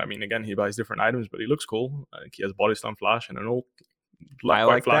cool. I mean, again, he buys different items, but he looks cool. He has Body Slam Flash and an ult. I quite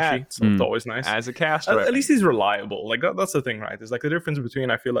like flashy. that. So it's always nice. As a caster. At least he's reliable. Like that's the thing, right? It's like the difference between,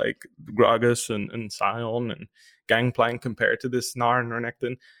 I feel like, Gragas and Sion and Gangplank compared to this Gnar and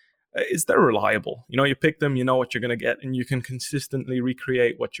Renekton is they're reliable. You know, you pick them, you know what you're going to get, and you can consistently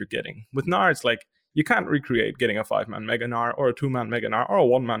recreate what you're getting. With Gnar, it's like you can't recreate getting a 5-man Mega Gnar or a 2-man Mega Gnar or a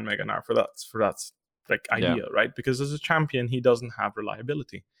 1-man Mega Gnar for that like idea, right? Because as a champion, he doesn't have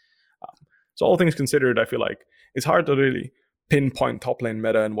reliability. So all things considered, I feel like it's hard to really pinpoint top lane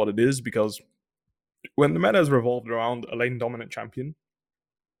meta and what it is, because when the meta is revolved around a lane dominant champion,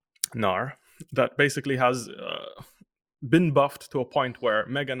 Gnar, that basically has been buffed to a point where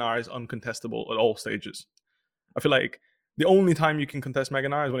Mega Gnar is uncontestable at all stages. I feel like the only time you can contest Mega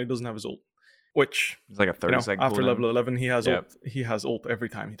Gnar is when he doesn't have his ult, which it's like a 30-second after cooldown. level 11 he has ult. He has ult every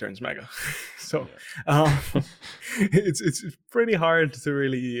time he turns Mega. So it's pretty hard to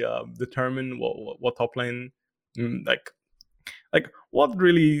really determine what top lane like what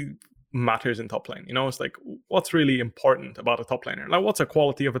really matters in top lane. You know, it's like what's really important about a top laner. Like what's a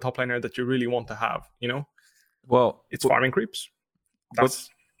quality of a top laner that you really want to have, you know? Well, it's farming creeps.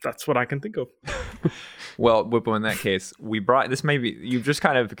 That's what I can think of. Well, Whippo, in that case, we brought this. Maybe you've just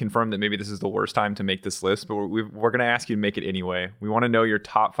kind of confirmed that maybe this is the worst time to make this list, but we're going to ask you to make it anyway. We want to know your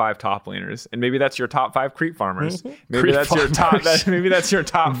top 5 top laners, and maybe that's your top 5 creep farmers. Maybe that's your top. Maybe that's your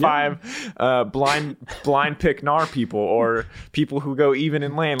top 5 blind pick Gnar people, or people who go even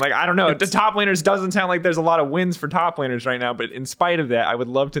in lane. Like I don't know. The top laners doesn't sound like there's a lot of wins for top laners right now. But in spite of that, I would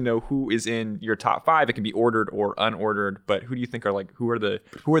love to know who is in your top 5. It can be ordered or unordered, but who do you think are who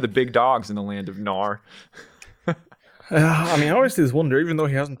are the big dogs in the land of Gnar? I mean, I always just wonder, even though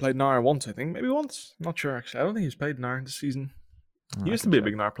he hasn't played Gnar once, I think. Maybe once. Not sure, actually. I don't think he's played Gnar this season. He used to be a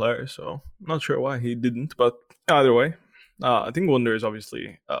big Gnar player, so I'm not sure why he didn't. But either way, I think Wunder is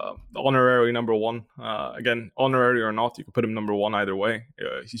obviously honorary number 1. Again, honorary or not, you could put him number 1 either way.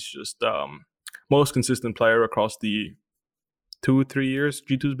 He's just most consistent player across the 2-3 years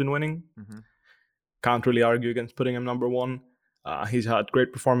G2's been winning. Mm-hmm. Can't really argue against putting him number 1. He's had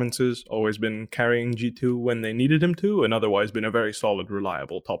great performances, always been carrying G2 when they needed him to, and otherwise been a very solid,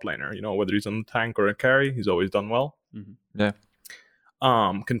 reliable top laner. You know, whether he's on the tank or a carry, he's always done well. Mm-hmm.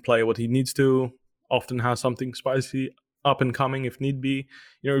 Yeah. Can play what he needs to, often has something spicy up and coming if need be.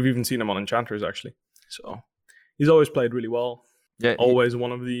 You know, we've even seen him on Enchanters, actually. So he's always played really well. Yeah. Always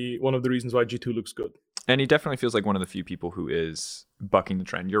one of the reasons why G2 looks good. And he definitely feels like one of the few people who is bucking the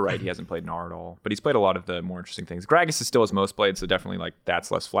trend. You're right, he hasn't played Gnar at all, but he's played a lot of the more interesting things. Gragas is still his most played, so definitely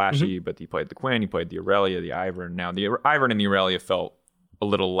that's less flashy, but he played the Quinn, he played the Aurelia, the Ivern. Now the Ivern and the Aurelia felt a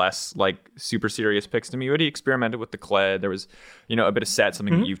little less like super serious picks to me, but he experimented with the Kled. There was, a bit of Set,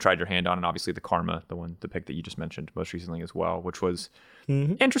 something that you've tried your hand on, and obviously the Karma, the pick that you just mentioned most recently as well, which was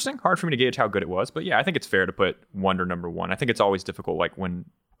interesting. Hard for me to gauge how good it was, but yeah, I think it's fair to put Wunder number 1. I think it's always difficult, like when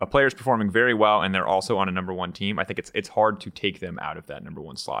a player's performing very well and they're also on a number 1 team, I think it's hard to take them out of that number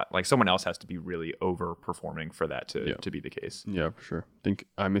 1 slot. Like someone else has to be really overperforming for that to be the case. Yeah, for sure. I think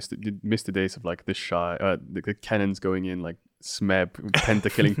I missed the days of like the the cannons going in, like Smeb,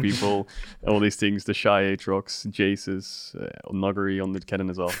 Penta killing people, all these things, the Shy Aatrox, Jaces, Nuggery on the cannon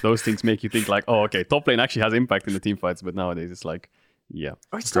as well. Those things make you think like, oh, okay, top lane actually has impact in the team fights, but nowadays it's like, yeah.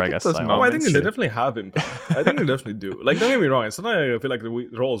 I think they definitely have impact. I think they definitely do. Like, don't get me wrong. Sometimes I feel like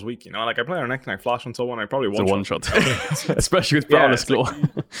the role is weak. You know, like I play on Renekton, I flash on someone, I probably one shot, especially with Prowler's Claw.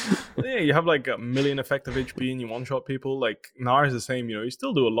 Like, you have like a million effective HP and you one shot people. Like Gnar is the same. You know, you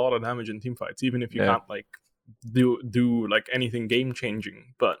still do a lot of damage in team fights, even if you can't like do like anything game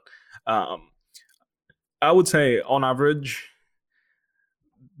changing. But I would say on average,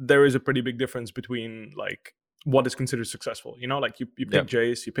 there is a pretty big difference between like what is considered successful. You know, like you pick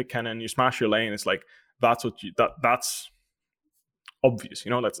Jace, you pick Kennen, you smash your lane. It's like that's obvious. You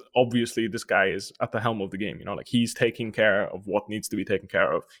know, that's obviously this guy is at the helm of the game. You know, like he's taking care of what needs to be taken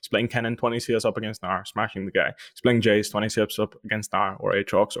care of. He's playing Kennen 20 CS up against Gnar, smashing the guy. He's playing Jace 20 CS up against Gnar or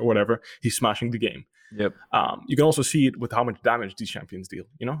Aatrox or whatever. He's smashing the game. Yep. You can also see it with how much damage these champions deal.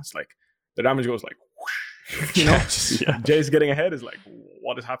 You know, it's like the damage goes like whoosh. You know, Jace getting ahead is like,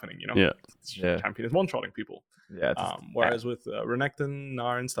 what is happening? You know, champion is one-shotting people. Yeah. Whereas with Renekton,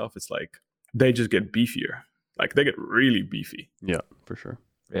 Gnar, and stuff, it's like they just get beefier. Like they get really beefy. Yeah, for sure.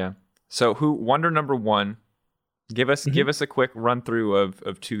 Yeah. So Wunder number 1? Give us a quick run through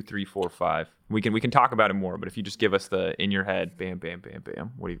of 2, 3, 4, 5. We can talk about it more, but if you just give us the in your head, bam, bam, bam,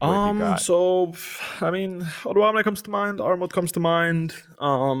 bam. What do you got? So I mean, Odoamne comes to mind. Armut comes to mind.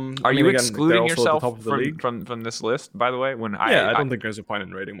 Are you excluding yourself from this list? By the way, I don't think there's a point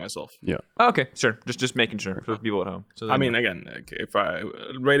in rating myself. Yeah. Okay, sure. Just making sure for people at home. So I mean, again, if I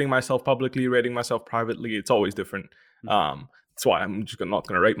rating myself publicly, rating myself privately, it's always different. That's why I'm just not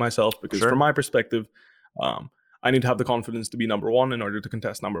going to rate myself, because from my perspective, I need to have the confidence to be number one in order to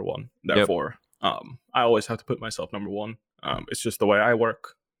contest number one. Therefore, I always have to put myself number one. It's just the way I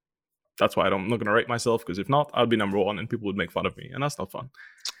work. That's why I'm not going to rate myself, because if not, I'd be number one and people would make fun of me, and that's not fun.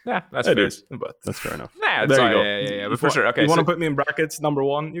 Yeah, that's fair. It is, but that's fair enough. Nah, there you go. Yeah, but for sure. Okay, you want to put me in brackets number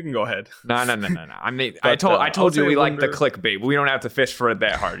one? You can go ahead. No. I mean, I told you we like the clickbait, but we don't have to fish for it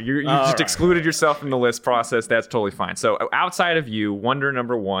that hard. You just excluded yourself from the list process. That's totally fine. So outside of you, Wunder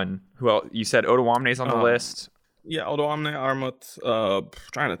number one. Who else? You said Odoamne's on the list. Yeah, Odoamne, Armut.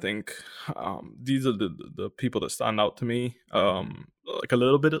 Trying to think. These are the people that stand out to me. Like a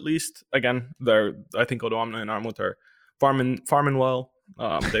little bit at least. Again, I think Odoamne and Armut are farming well.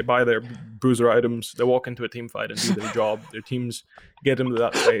 They buy their bruiser items. They walk into a team fight and do their job. Their teams get them to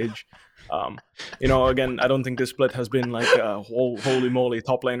that stage. Again, I don't think this split has been like holy moly,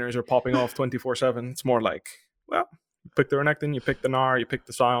 top laners are popping off 24/7. It's more like, well, you pick the Renekton, you pick the Gnar, you pick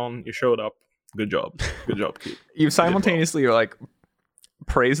the Sion, you showed up. Good job, Keith. You simultaneously are like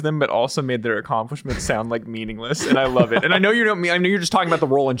praise them, but also made their accomplishments sound like meaningless, and I love it. And I know you don't mean. I know you're just talking about the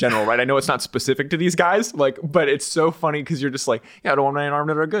role in general, right? I know it's not specific to these guys, but it's so funny because you're just like, yeah, Odoamne and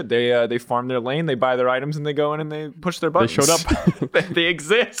Armut are good. They farm their lane, they buy their items, and they go in and they push their buttons. They showed up. they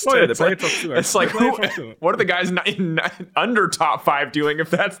exist. Oh yeah, they play top two. It's like, what are the guys under top 5 doing if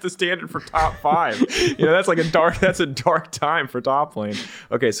that's the standard for top 5? That's like a dark time for top lane.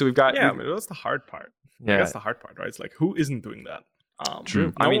 Okay, so we've got that's the hard part. Yeah, that's the hard part, right? It's like, who isn't doing that?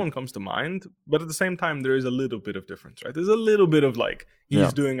 True. No one comes to mind, but at the same time, there is a little bit of difference, right? There's a little bit of like,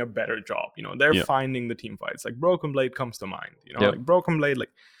 he's doing a better job. They're finding the team fights. Like Broken Blade comes to mind. Like Broken Blade,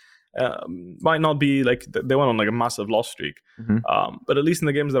 might not be like they went on like a massive loss streak, but at least in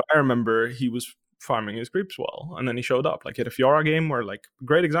the games that I remember, he was farming his creeps well, and then he showed up. Like he had a Fiora game where, like,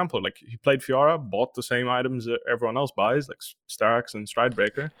 great example. Like he played Fiora, bought the same items that everyone else buys, like Starax and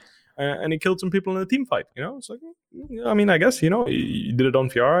Stridebreaker. And he killed some people in a team fight. It's like, I mean, I guess, you did it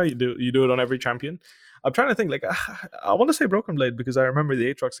on Fiora, you do it on every champion. I'm trying to think, like, I want to say Broken Blade because I remember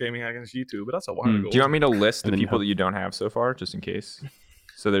the Aatrox gaming against G2, but that's a while ago. Do you want me to list the people that you don't have so far, just in case?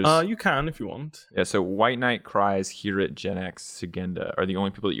 So there's you can if you want. Yeah, so White Knight, Kryze, Hirit, Genex, Sigenda are the only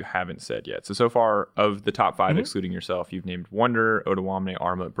people that you haven't said yet. So far of the top 5, excluding yourself, you've named Wunder, Odoamne,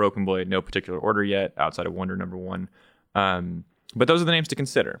 Armut, Broken Blade, no particular order yet, outside of Wunder number 1. But those are the names to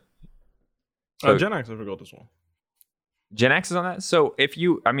consider. So, Genex, I forgot this one. Genex is on that. So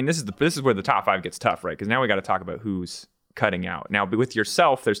this is where the top 5 gets tough, right? Because now we got to talk about who's cutting out. Now, with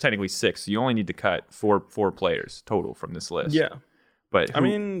yourself, there's technically 6, so you only need to cut four players total from this list. Yeah, but I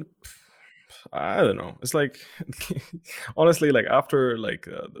mean, I don't know. It's like, honestly, like after like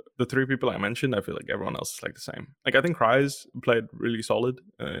the 3 people I mentioned, I feel like everyone else is like the same. Like I think Kryze played really solid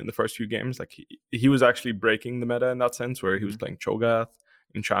in the first few games. Like he was actually breaking the meta in that sense, where he was playing Cho'Gath,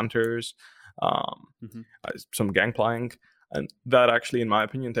 Enchanters, some Gangplank, and that actually, in my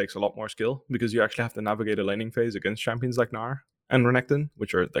opinion, takes a lot more skill because you actually have to navigate a laning phase against champions like Gnar and Renekton,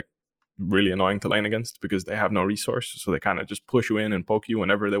 which are like really annoying to lane against because they have no resource, so they kind of just push you in and poke you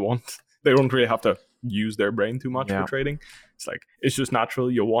whenever they want. They don't really have to use their brain too much for trading. It's like, it's just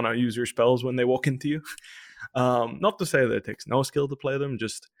natural. You'll want to use your spells when they walk into you. Not to say that it takes no skill to play them,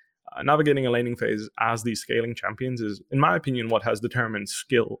 just navigating a laning phase as these scaling champions is, in my opinion, what has determined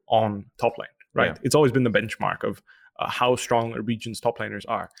skill on top lane, right? Yeah. It's always been the benchmark of how strong a region's top laners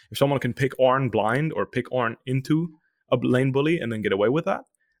are. If someone can pick Ornn blind or pick Ornn into a lane bully and then get away with that,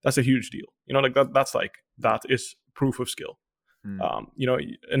 that's a huge deal. Like that is proof of skill. In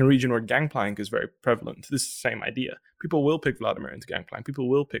a region where Gangplank is very prevalent, this is the same idea. People will pick Vladimir into Gangplank. People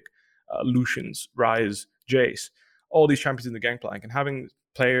will pick Lucians, Ryze, Jace, all these champions in the Gangplank, and having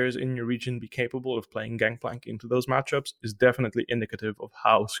players in your region be capable of playing Gangplank into those matchups is definitely indicative of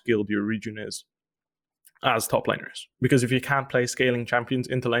how skilled your region is as top laners. Because if you can't play scaling champions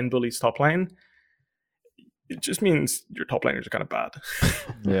into lane bullies top lane, it just means your top laners are kind of bad.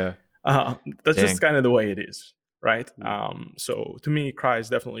 Yeah. That's just kind of the way it is, right? So to me, Kryze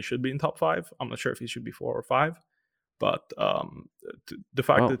definitely should be in top 5. I'm not sure if he should be 4 or 5. But the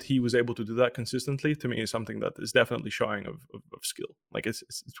fact that he was able to do that consistently, to me, is something that is definitely showing of skill. Like it's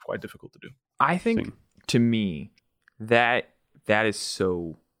quite difficult to do. I think, to me, that is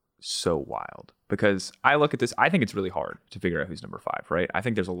so wild. Because I look at this, I think it's really hard to figure out who's number 5, right? I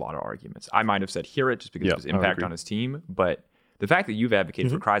think there's a lot of arguments. I might have said Hirit just because of his impact on his team, but the fact that you've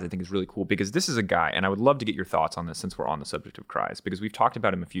advocated for Kryze, I think, is really cool, because this is a guy, and I would love to get your thoughts on this since we're on the subject of Kryze, because we've talked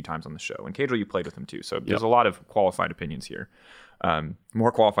about him a few times on the show, and Kadriel, you played with him too, so there's a lot of qualified opinions here.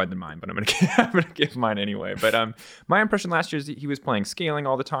 More qualified than mine, but I'm going to give mine anyway. But my impression last year is that he was playing scaling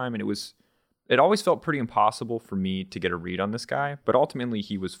all the time, and it was it always felt pretty impossible for me to get a read on this guy, but ultimately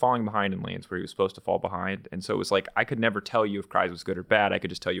he was falling behind in lanes where he was supposed to fall behind. And so it was like, I could never tell you if Kryze was good or bad. I could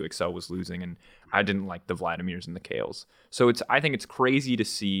just tell you Excel was losing, and I didn't like the Vladimirs and the Kales. So I think it's crazy to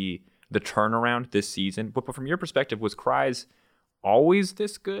see the turnaround this season. But from your perspective, was Kryze always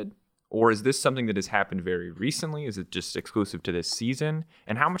this good? Or is this something that has happened very recently? Is it just exclusive to this season?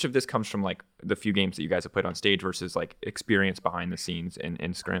 And how much of this comes from like the few games that you guys have played on stage versus like experience behind the scenes in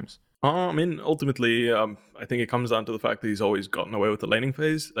scrims? I mean, ultimately, I think it comes down to the fact that he's always gotten away with the laning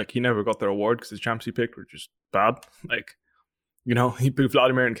phase. Like, he never got their award because the champs he picked were just bad. Like, he picked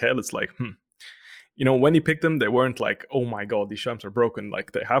Vladimir and Kayle. It's like, when he picked them, they weren't like, oh my god, these champs are broken.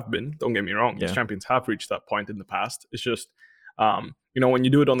 Like, they have been. Don't get me wrong. These champions have reached that point in the past. It's just, when you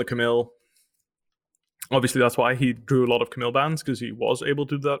do it on the Camille, obviously that's why he drew a lot of Camille bans, because he was able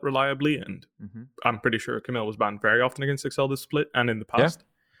to do that reliably. And I'm pretty sure Camille was banned very often against Excel this split and in the past.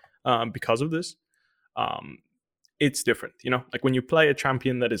 Because of this. It's different, like when you play a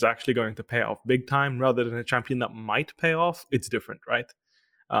champion that is actually going to pay off big time rather than a champion that might pay off, it's different, right?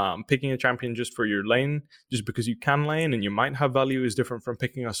 Picking a champion just for your lane, just because you can lane and you might have value, is different from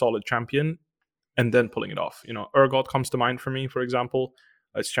picking a solid champion and then pulling it off. Urgot comes to mind for me, for example.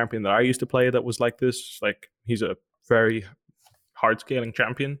 It's a champion that I used to play that was like this. Like, he's a very hard scaling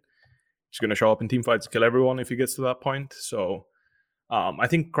champion. He's going to show up in team fights, kill everyone if he gets to that point. So I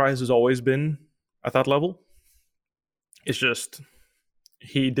think Kryze has always been at that level. It's just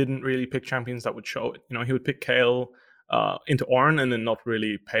he didn't really pick champions that would show it. He would pick Kayle into Ornn and then not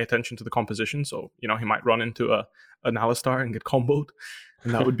really pay attention to the composition. So, he might run into an Alistar and get comboed,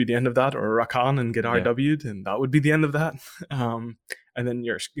 and that would be the end of that, or a Rakan and get RW'd, and that would be the end of that. And then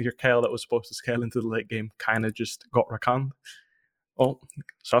your Kayle that was supposed to scale into the late game kind of just got Rakan. Well,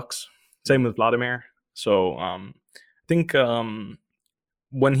 sucks. Same with Vladimir. So I think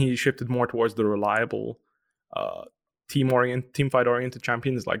when he shifted more towards the reliable team fight oriented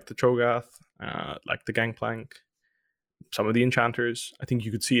champions like the Cho'Gath, like the Gangplank, some of the Enchanters, I think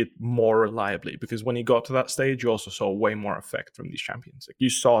you could see it more reliably, because when he got to that stage, you also saw way more effect from these champions. Like, you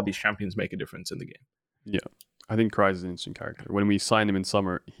saw these champions make a difference in the game. Yeah, I think Kryze is an interesting character. When we signed him in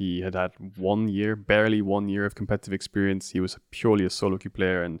summer, he had barely 1 year of competitive experience. He was purely a solo queue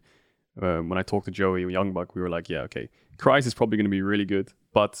player, and when I talked to Joey Youngbuck, we were like, yeah, okay, Kryze is probably going to be really good,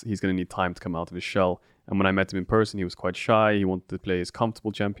 but he's going to need time to come out of his shell. And when I met him in person, he was quite shy. He wanted to play his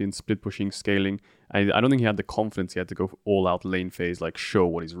comfortable champion, split pushing, scaling. I don't think he had the confidence. He had to go all out lane phase, like show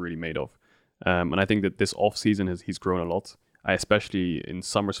what he's really made of. And I think that this off season he's grown a lot. Especially in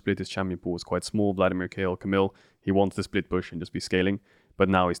summer split, his champion pool was quite small. Vladimir, Kayle, Camille. He wants to split push and just be scaling. But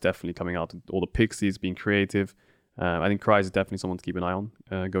now he's definitely coming out with all the pixies, being creative. I think Kryze is definitely someone to keep an eye on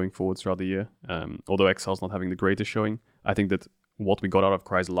going forward throughout the year. Although Excel's not having the greatest showing, I think that what we got out of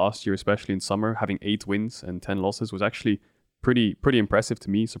Kryze last year, especially in summer, having 8 wins and 10 losses, was actually pretty impressive to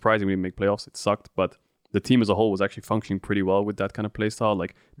me. Surprising we didn't make playoffs. It sucked, but the team as a whole was actually functioning pretty well with that kind of play style.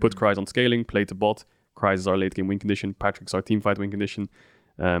 Like, put Kryze on scaling, play to bot. Kryze is our late game win condition. Patrick's our team fight win condition.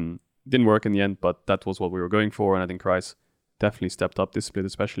 Didn't work in the end, but that was what we were going for. And I think Kryze definitely stepped up this split,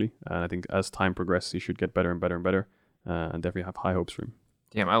 especially. And I think as time progresses, he should get better and better and better. And definitely have high hopes for him.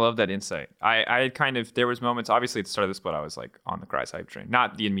 Damn, I love that insight. I kind of, there was moments, obviously at the start of the split, I was like on the Kryze hype train.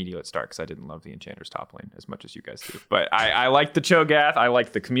 Not the immediate start, because I didn't love the Enchanter's top lane as much as you guys do. But I liked the Cho'Gath. I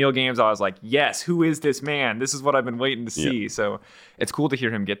liked the Camille games. I was like, yes, who is this man? This is what I've been waiting to see. Yeah. So it's cool to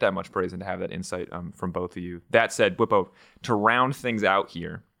hear him get that much praise and to have that insight from both of you. That said, Bwipo, to round things out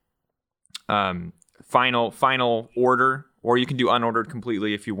here, final order, or you can do unordered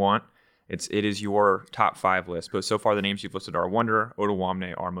completely if you want. It is your top 5 list, but so far the names you've listed are Wunder,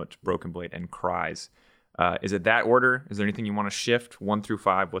 Odoamne, Armut, Broken Blade, and Kryze. Is it that order? Is there anything you want to shift 1 through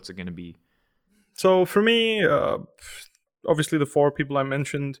 5? What's it going to be? So for me, obviously the 4 people I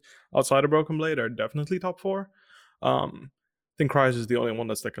mentioned outside of Broken Blade are definitely top 4. I think Kryze is the only one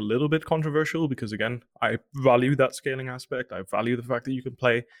that's like a little bit controversial, because again, I value that scaling aspect. I value the fact that you can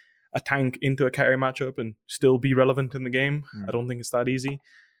play a tank into a carry matchup and still be relevant in the game. I don't think it's that easy.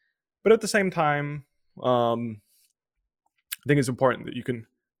 But at the same time, I think it's important that you can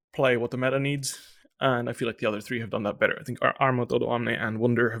play what the meta needs. And I feel like the other 3 have done that better. I think Armut, Odoamne, and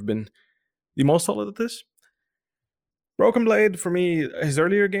Wunder have been the most solid at this. Broken Blade, for me, his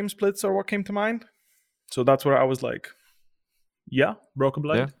earlier game splits are what came to mind. So that's where I was like, yeah, Broken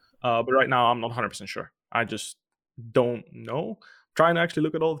Blade. Yeah. But right now, I'm not 100% sure. I just don't know. I'm trying to actually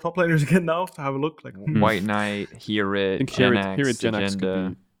look at all the top laners again now to have a look. Like White Knight, Herit, Gen-X, could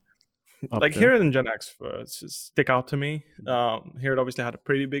be like Herit and Gen-X stick out to me. Herit obviously had a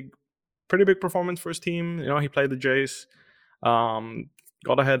pretty big performance for his team. He played the Jace,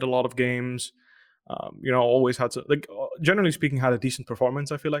 got ahead a lot of games. Always had to, generally speaking, had a decent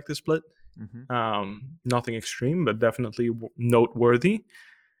performance. I feel like this split, nothing extreme, but definitely noteworthy.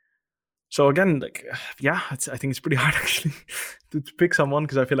 So again, I think it's pretty hard actually to pick someone,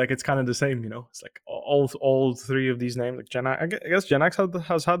 because I feel like it's kind of the same. It's like all three of these names. Like I guess JerAx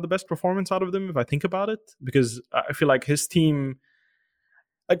has had the best performance out of them if I think about it, because I feel like his team,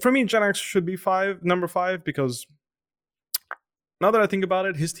 like for me, JerAx should be number 5, because now that I think about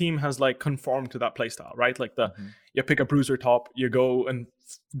it, his team has conformed to that playstyle, right? Like you pick a bruiser top, you go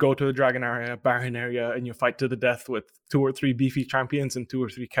to the dragon area, baron area, and you fight to the death with 2 or 3 beefy champions and 2 or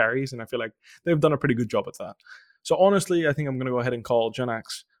 3 carries. And I feel like they've done a pretty good job at that. So honestly, I think I'm going to go ahead and call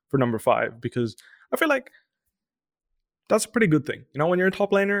JerAx for number 5, because I feel like that's a pretty good thing. When you're a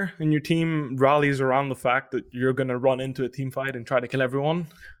top laner and your team rallies around the fact that you're going to run into a team fight and try to kill everyone,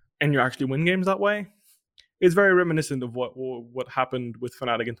 and you actually win games that way, it's very reminiscent of what happened with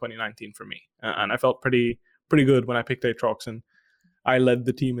Fnatic in 2019 for me. And I felt pretty good when I picked Aatrox and I led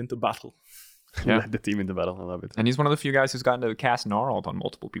the team into battle. Yeah, led the team into battle. I love it. And he's one of the few guys who's gotten to cast Gnarled on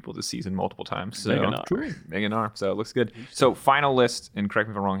multiple people this season, multiple times. So Mega Gnar. So it looks good. So final list, and correct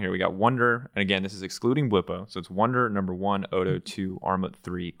me if I'm wrong here, we got Wunder, and again, this is excluding Bwipo. So it's Wunder number 1, Odo 2, Armut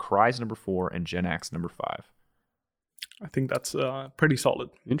 3, Kryze number 4, and JerAx number 5. I think that's pretty solid.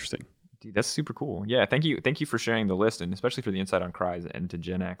 Interesting. Dude, that's super cool. Yeah, thank you for sharing the list, and especially for the insight on Kryze and to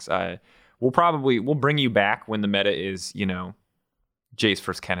JerAx. We'll bring you back when the meta is, Jace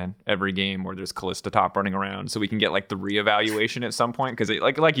versus Kennen every game, or there's Kalista top running around, so we can get the reevaluation at some point, because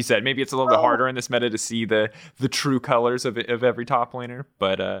like you said, maybe it's a little bit harder in this meta to see the true colors of every top laner.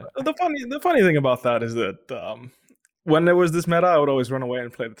 But the funny thing about that is that when there was this meta, I would always run away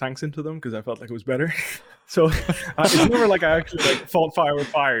and play the tanks into them, because I felt like it was better. So it's never like I actually fought fire with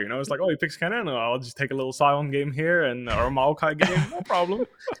fire. It's like, oh, he picks Kennen, I'll just take a little Sion game here or a Maokai game, no problem.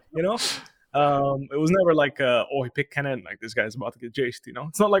 It was never like, he picked Kennen, like this guy's about to get jaced.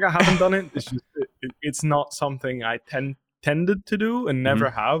 It's not like I haven't done it. It's just it's not something I tended to do and never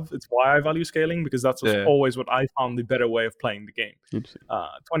have. It's why I value scaling, because that's always what I found the better way of playing the game.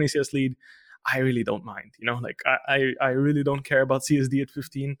 20 CS lead, I really don't mind. I really don't care about CSD at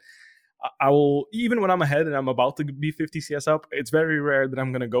 15. I will, even when I'm ahead and I'm about to be 50 CS up, it's very rare that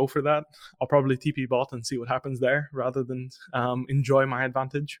I'm going to go for that. I'll probably TP bot and see what happens there, rather than enjoy my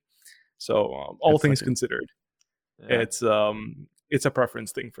advantage. So all things considered, it's a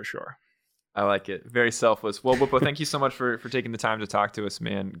preference thing for sure. I like it. Very selfless. Well, Bwipo, thank you so much for taking the time to talk to us,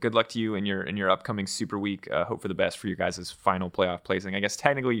 man. Good luck to you in your upcoming Super Week. Hope for the best for you guys' final playoff placing. I guess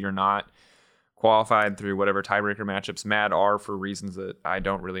technically you're not qualified through whatever tiebreaker matchups Mad are, for reasons that I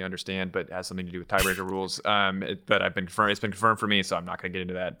don't really understand, but has something to do with tiebreaker rules. But it's been confirmed for me, so I'm not going to get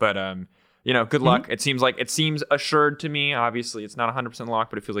into that. But good luck. It seems assured to me. Obviously, it's not 100%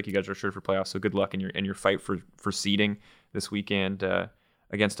 locked, but it feels like you guys are assured for playoffs. So good luck in your fight for seeding this weekend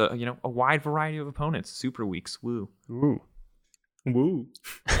against a wide variety of opponents. Super Weeks, woo. Woo.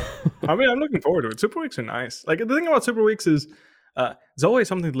 I mean, I'm looking forward to it. Super Weeks are nice. The thing about Super Weeks is it's always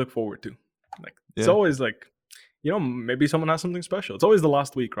something to look forward to. It's always maybe someone has something special. It's always the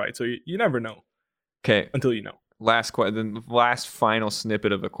last week, right? So you never know. Okay. Until you know. The last final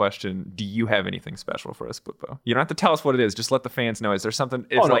snippet of a question. Do you have anything special for us, Bwipo? You don't have to tell us what it is. Just let the fans know. Is there something?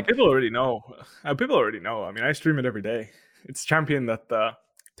 People already know. People already know. I mean, I stream it every day. It's champion that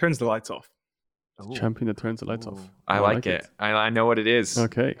turns the lights off. Ooh. Champion that turns the lights off. I like it. I know what it is.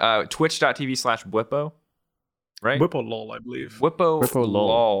 Okay. Twitch.tv/Bwipo. Right? Bwipo lol, I believe. Bwipo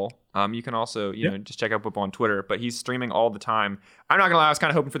lol. You can also, just check out Bwipo on Twitter, but he's streaming all the time. I'm not gonna lie, I was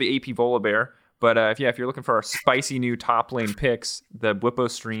kind of hoping for the AP Volibear, but if you're looking for our spicy new top lane picks, the Bwipo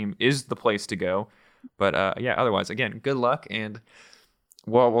stream is the place to go. But otherwise, again, good luck, and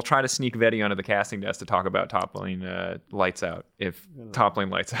we'll try to sneak Vedi onto the casting desk to talk about top lane lights out, if top lane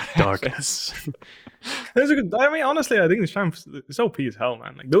lights out darkness. Honestly, I think this champ is OP as hell,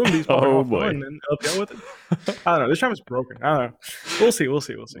 man. Doing these and then LPL with it. I don't know. This champ is broken. I don't know.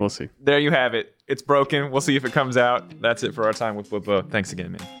 We'll see. There you have it. It's broken. We'll see if it comes out. That's it for our time with Bwipo. Thanks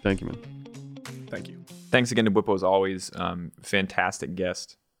again, man. Thank you, man. Thank you. Thanks again to Bwipo, as always. Fantastic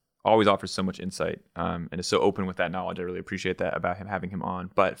guest. Always offers so much insight and is so open with that knowledge. I really appreciate that about having him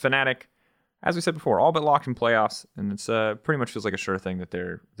on. But Fnatic, as we said before, all but locked in playoffs, and it's pretty much feels like a sure thing that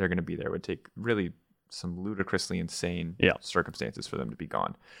they're going to be there. It would take really some ludicrously insane circumstances for them to be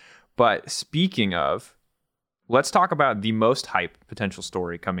gone. But speaking of, let's talk about the most hype potential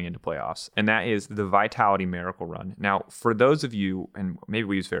story coming into playoffs, and that is the Vitality Miracle Run. Now, for those of you, and maybe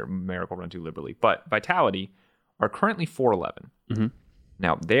we use Miracle Run too liberally, but Vitality are currently 4-11. Mm-hmm.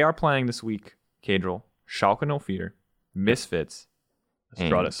 Now, they are playing this week Cadril, Schalke 04, Misfits,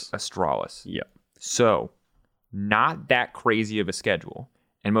 and Astralis. Yeah. So, not that crazy of a schedule.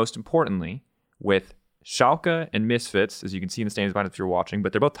 And most importantly, with Schalke and Misfits, as you can see in the standings, if you're watching,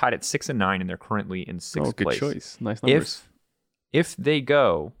 but they're both tied at 6 and 9, and they're currently in sixth place. Good choice. Nice numbers. If they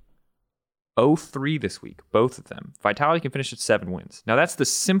go 0-3 this week, both of them, Vitality can finish at 7 wins. Now, that's the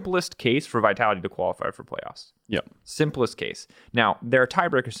simplest case for Vitality to qualify for playoffs. Yep. Simplest case. Now, there are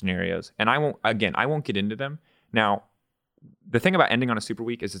tiebreaker scenarios, and I won't get into them. Now, the thing about ending on a super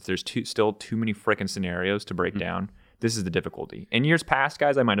week is that there's still too many freaking scenarios to break down. This is the difficulty. In years past,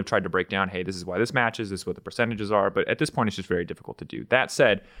 guys, I might have tried to break down, hey, this is why this matches, this is what the percentages are, but at this point, it's just very difficult to do. That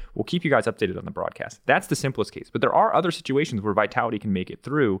said, we'll keep you guys updated on the broadcast. That's the simplest case, but there are other situations where Vitality can make it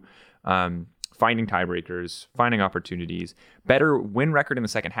through, finding tiebreakers, finding opportunities. Better win record in the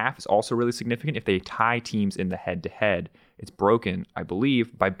second half is also really significant. If they tie teams in the head-to-head, it's broken, I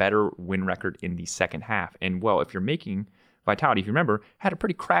believe, by better win record in the second half. And, well, if you're making Vitality, if you remember, had a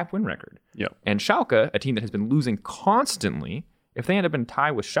pretty crap win record. Yep. And Schalke, a team that has been losing constantly, if they end up in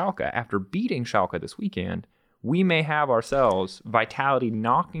tie with Schalke after beating Schalke this weekend, we may have ourselves Vitality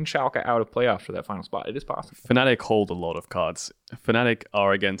knocking Schalke out of playoffs for that final spot. It is possible. Fnatic hold a lot of cards. Fnatic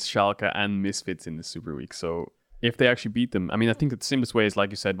are against Schalke and Misfits in the Super Week. So if they actually beat them, I mean, I think the simplest way is, like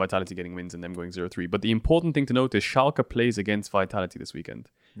you said, Vitality getting wins and them going 0-3. But the important thing to note is Schalke plays against Vitality this weekend.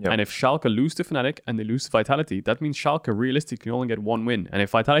 Yep. And if Schalke lose to Fnatic and they lose to Vitality, that means Schalke realistically can only get 1 win. And if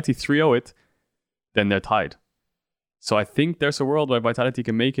Vitality 3-0 it, then they're tied. So I think there's a world where Vitality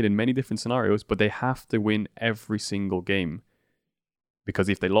can make it in many different scenarios, but they have to win every single game. Because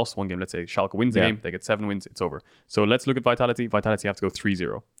if they lost one game, let's say Schalke wins the game, they get 7 wins, it's over. So let's look at Vitality. Vitality have to go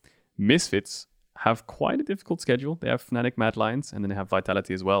 3-0. Misfits have quite a difficult schedule. They have Fnatic, Mad Lions, and then they have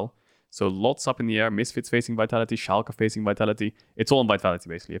Vitality as well. So lots up in the air. Misfits facing Vitality, Schalke facing Vitality. It's all on Vitality,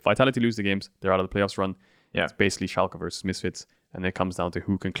 basically. If Vitality lose the games, they're out of the playoffs run. Yeah. It's basically Schalke versus Misfits, and it comes down to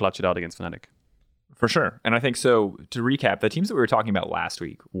who can clutch it out against Fnatic. For sure. And I think so, to recap, the teams that we were talking about last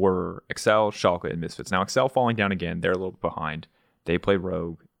week were Excel, Schalke, and Misfits. Now, Excel falling down again. They're a little bit behind. They play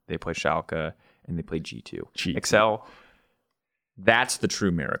Rogue, they play Schalke, and they play G2. Excel, that's the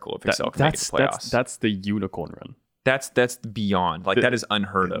true miracle if Excel can make it to playoffs. That's the unicorn run. That's beyond. Like, that is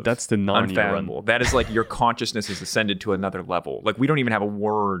unheard of. That's the Narnia run. That is like your consciousness has ascended to another level. Like, we don't even have a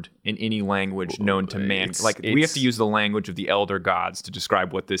word in any language known to man. Like, we have to use the language of the elder gods to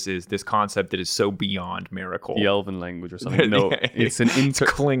describe what this is, this concept that is so beyond miracle. The elven language or something. No, it's an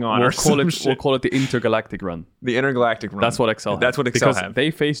Klingon we'll call it the intergalactic run. The intergalactic run. That's what Excel has. That's what Excel because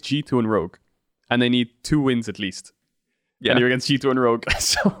they face G2 and Rogue, and they need 2 wins at least. Yeah. And you're against G2 and Rogue.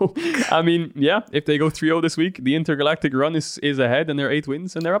 So, I mean, yeah, if they go 3-0 this week, the intergalactic run is ahead and they're 8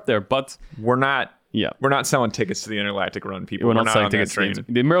 wins and they're up there. But we're not selling tickets to the intergalactic run, people. We're not selling tickets to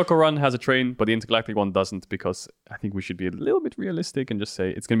the Miracle Run has a train, but the intergalactic one doesn't, because I think we should be a little bit realistic and just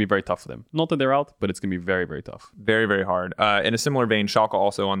say it's going to be very tough for them. Not that they're out, but it's going to be very, very tough. Very, very hard. In a similar vein, Schalke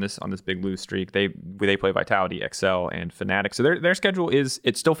also on this big lose streak, they play Vitality, Excel, and Fnatic. So their schedule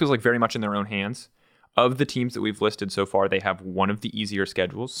it still feels like very much in their own hands. Of the teams that we've listed so far, they have one of the easier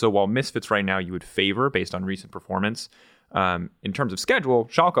schedules. So while Misfits right now you would favor based on recent performance, in terms of schedule,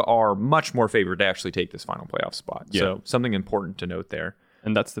 Schalke are much more favored to actually take this final playoff spot. Yeah. So something important to note there.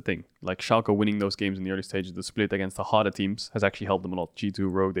 And that's the thing. Like, Schalke winning those games in the early stages of the split against the harder teams has actually helped them a lot.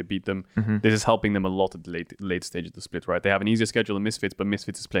 G2, Rogue, they beat them. Mm-hmm. This is helping them a lot at the late stages of the split, right? They have an easier schedule than Misfits, but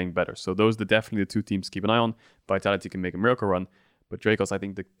Misfits is playing better. So those are definitely the 2 teams to keep an eye on. Vitality can make a miracle run. But Dracos, I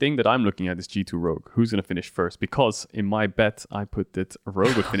think the thing that I'm looking at is G2 Rogue. Who's going to finish first? Because in my bet, I put that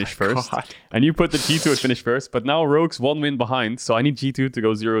Rogue would finish first. God. And you put that G2 would finish first. But now Rogue's 1 win behind. So I need G2 to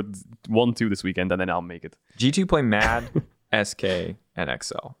go 0-1-2 this weekend, and then I'll make it. G2 play Mad, SK, and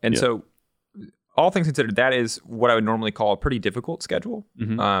XL. And so, all things considered, that is what I would normally call a pretty difficult schedule.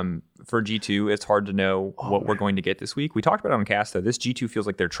 Mm-hmm. For G2, it's hard to know what we're going to get this week. We talked about it on Cast, though. This G2 feels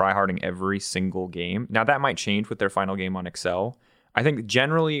like they're tryharding every single game. Now, that might change with their final game on XL. I think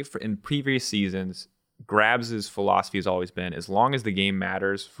generally in previous seasons, Grabs' philosophy has always been, as long as the game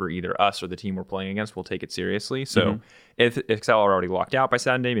matters for either us or the team we're playing against, we'll take it seriously. So if Excel are already locked out by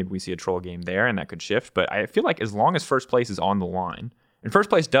Saturday, maybe we see a troll game there and that could shift. But I feel like as long as first place is on the line, and first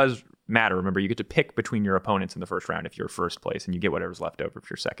place does matter. Remember, you get to pick between your opponents in the first round if you're first place, and you get whatever's left over if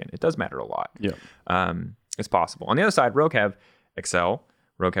you're second. It does matter a lot. Yeah, it's possible. On the other side, Rogue have Excel,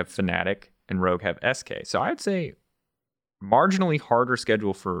 Rogue have Fnatic, and Rogue have SK. So I'd say marginally harder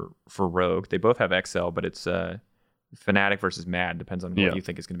schedule for Rogue. They both have XL, but it's Fnatic versus Mad. Depends on what you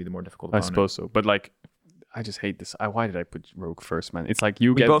think is going to be the more difficult opponent. I suppose so. But like, I just hate this. Why did I put Rogue first, man? It's like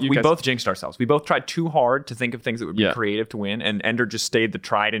we both jinxed ourselves. We both tried too hard to think of things that would be creative to win, and Ender just stayed the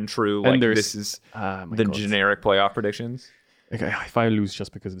tried and true. Like, this is the generic playoff predictions. Okay, if I lose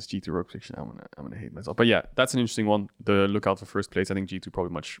just because of this G2 rogue prediction, I'm gonna hate myself. But yeah, that's an interesting one. The lookout for first place. I think G2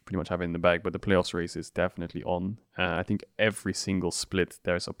 probably pretty much have it in the bag, but the playoffs race is definitely on. I think every single split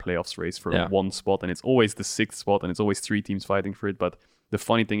there's a playoffs race for one spot, and it's always the 6th spot, and it's always 3 teams fighting for it. But the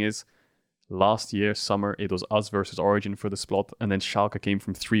funny thing is, last year summer it was us versus Origin for the slot, and then Schalke came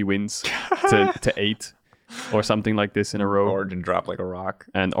from 3 wins to 8. Or something like this in a row. Origin dropped like a rock.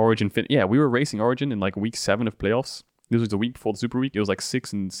 And Origin we were racing Origin in like week 7 of playoffs. This was the week before the Super Week. It was like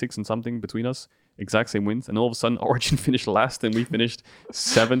 6 and something between us. Exact same wins. And all of a sudden, Origin finished last and we finished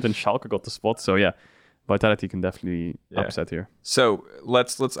 7th and Schalke got the spot. So yeah, Vitality can definitely upset here. So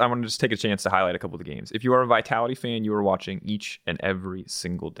I want to just take a chance to highlight a couple of the games. If you are a Vitality fan, you are watching each and every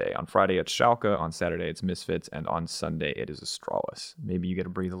single day. On Friday, it's Schalke. On Saturday, it's Misfits. And on Sunday, it is Astralis. Maybe you get to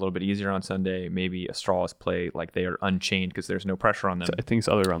breathe a little bit easier on Sunday. Maybe Astralis play like they are unchained because there's no pressure on them. I think it's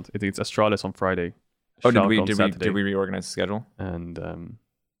the other round. I think it's Astralis on Friday. Oh, did we reorganize the schedule? And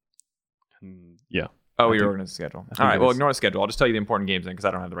yeah. Oh, we reorganized the schedule. All right, well, ignore the schedule. I'll just tell you the important games then because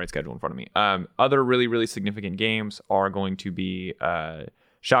I don't have the right schedule in front of me. Other really, really significant games are going to be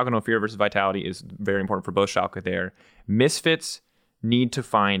Schalke No Fear versus Vitality is very important for both Schalke there. Misfits need to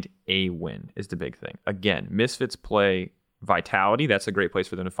find a win is the big thing. Again, Misfits play Vitality. That's a great place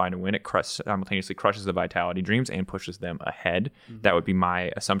for them to find a win. It simultaneously crushes the Vitality dreams and pushes them ahead. Mm-hmm. That would be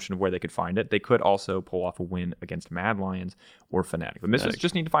my assumption of where they could find it. They could also pull off a win against Mad Lions or Fnatic. But Misfits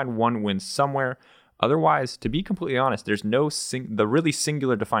just need to find one win somewhere. Otherwise, to be completely honest, there's no the really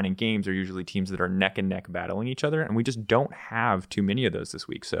singular defining games are usually teams that are neck and neck battling each other, and we just don't have too many of those this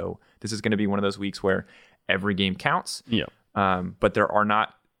week. So this is going to be one of those weeks where every game counts. Yeah. But there are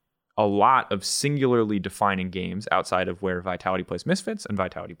not a lot of singularly defining games outside of where Vitality plays Misfits and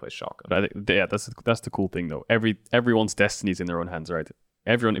Vitality plays Schalke. But I think, that's the cool thing though. Everyone's destiny is in their own hands, right?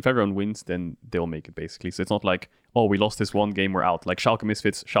 If everyone wins, then they'll make it basically. So it's not like, oh, we lost this one game, we're out. Like Schalke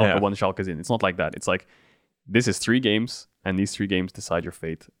Misfits, Schalke won, Schalke's in. It's not like that. It's like, this is 3 games, and these 3 games decide your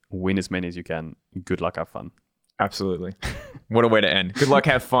fate. Win as many as you can. Good luck, have fun. Absolutely. What a way to end. Good luck,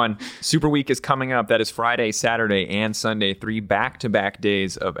 have fun. Super Week is coming up. That is Friday, Saturday, and Sunday. 3 back-to-back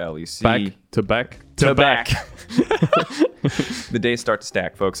days of LEC. Back. The days start to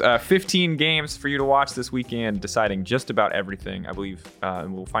stack, folks. 15 games for you to watch this weekend, deciding just about everything. I believe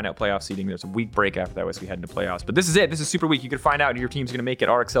we'll find out playoff seeding. There's a week break after that as we head into playoffs. But this is it. This is Super Week. You can find out if your team's going to make it.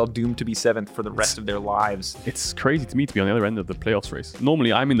 RXL doomed to be 7th for the rest of their lives. It's crazy to me to be on the other end of the playoffs race.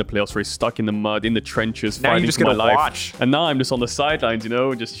 Normally, I'm in the playoffs race, stuck in the mud, in the trenches, now fighting for my life. Watch. And now I'm just on the sidelines,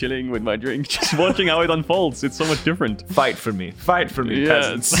 just chilling with my drink, just watching how it unfolds. It's so much different. Fight for me,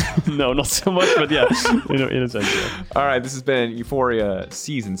 peasants. No, not so much, but yeah, in a sense. Yeah. All right, this has been Euphoria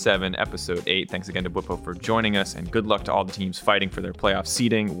Season 7, Episode 8. Thanks again to Bwipo for joining us, and good luck to all the teams fighting for their playoff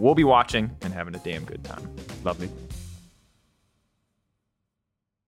seeding. We'll be watching and having a damn good time. Lovely.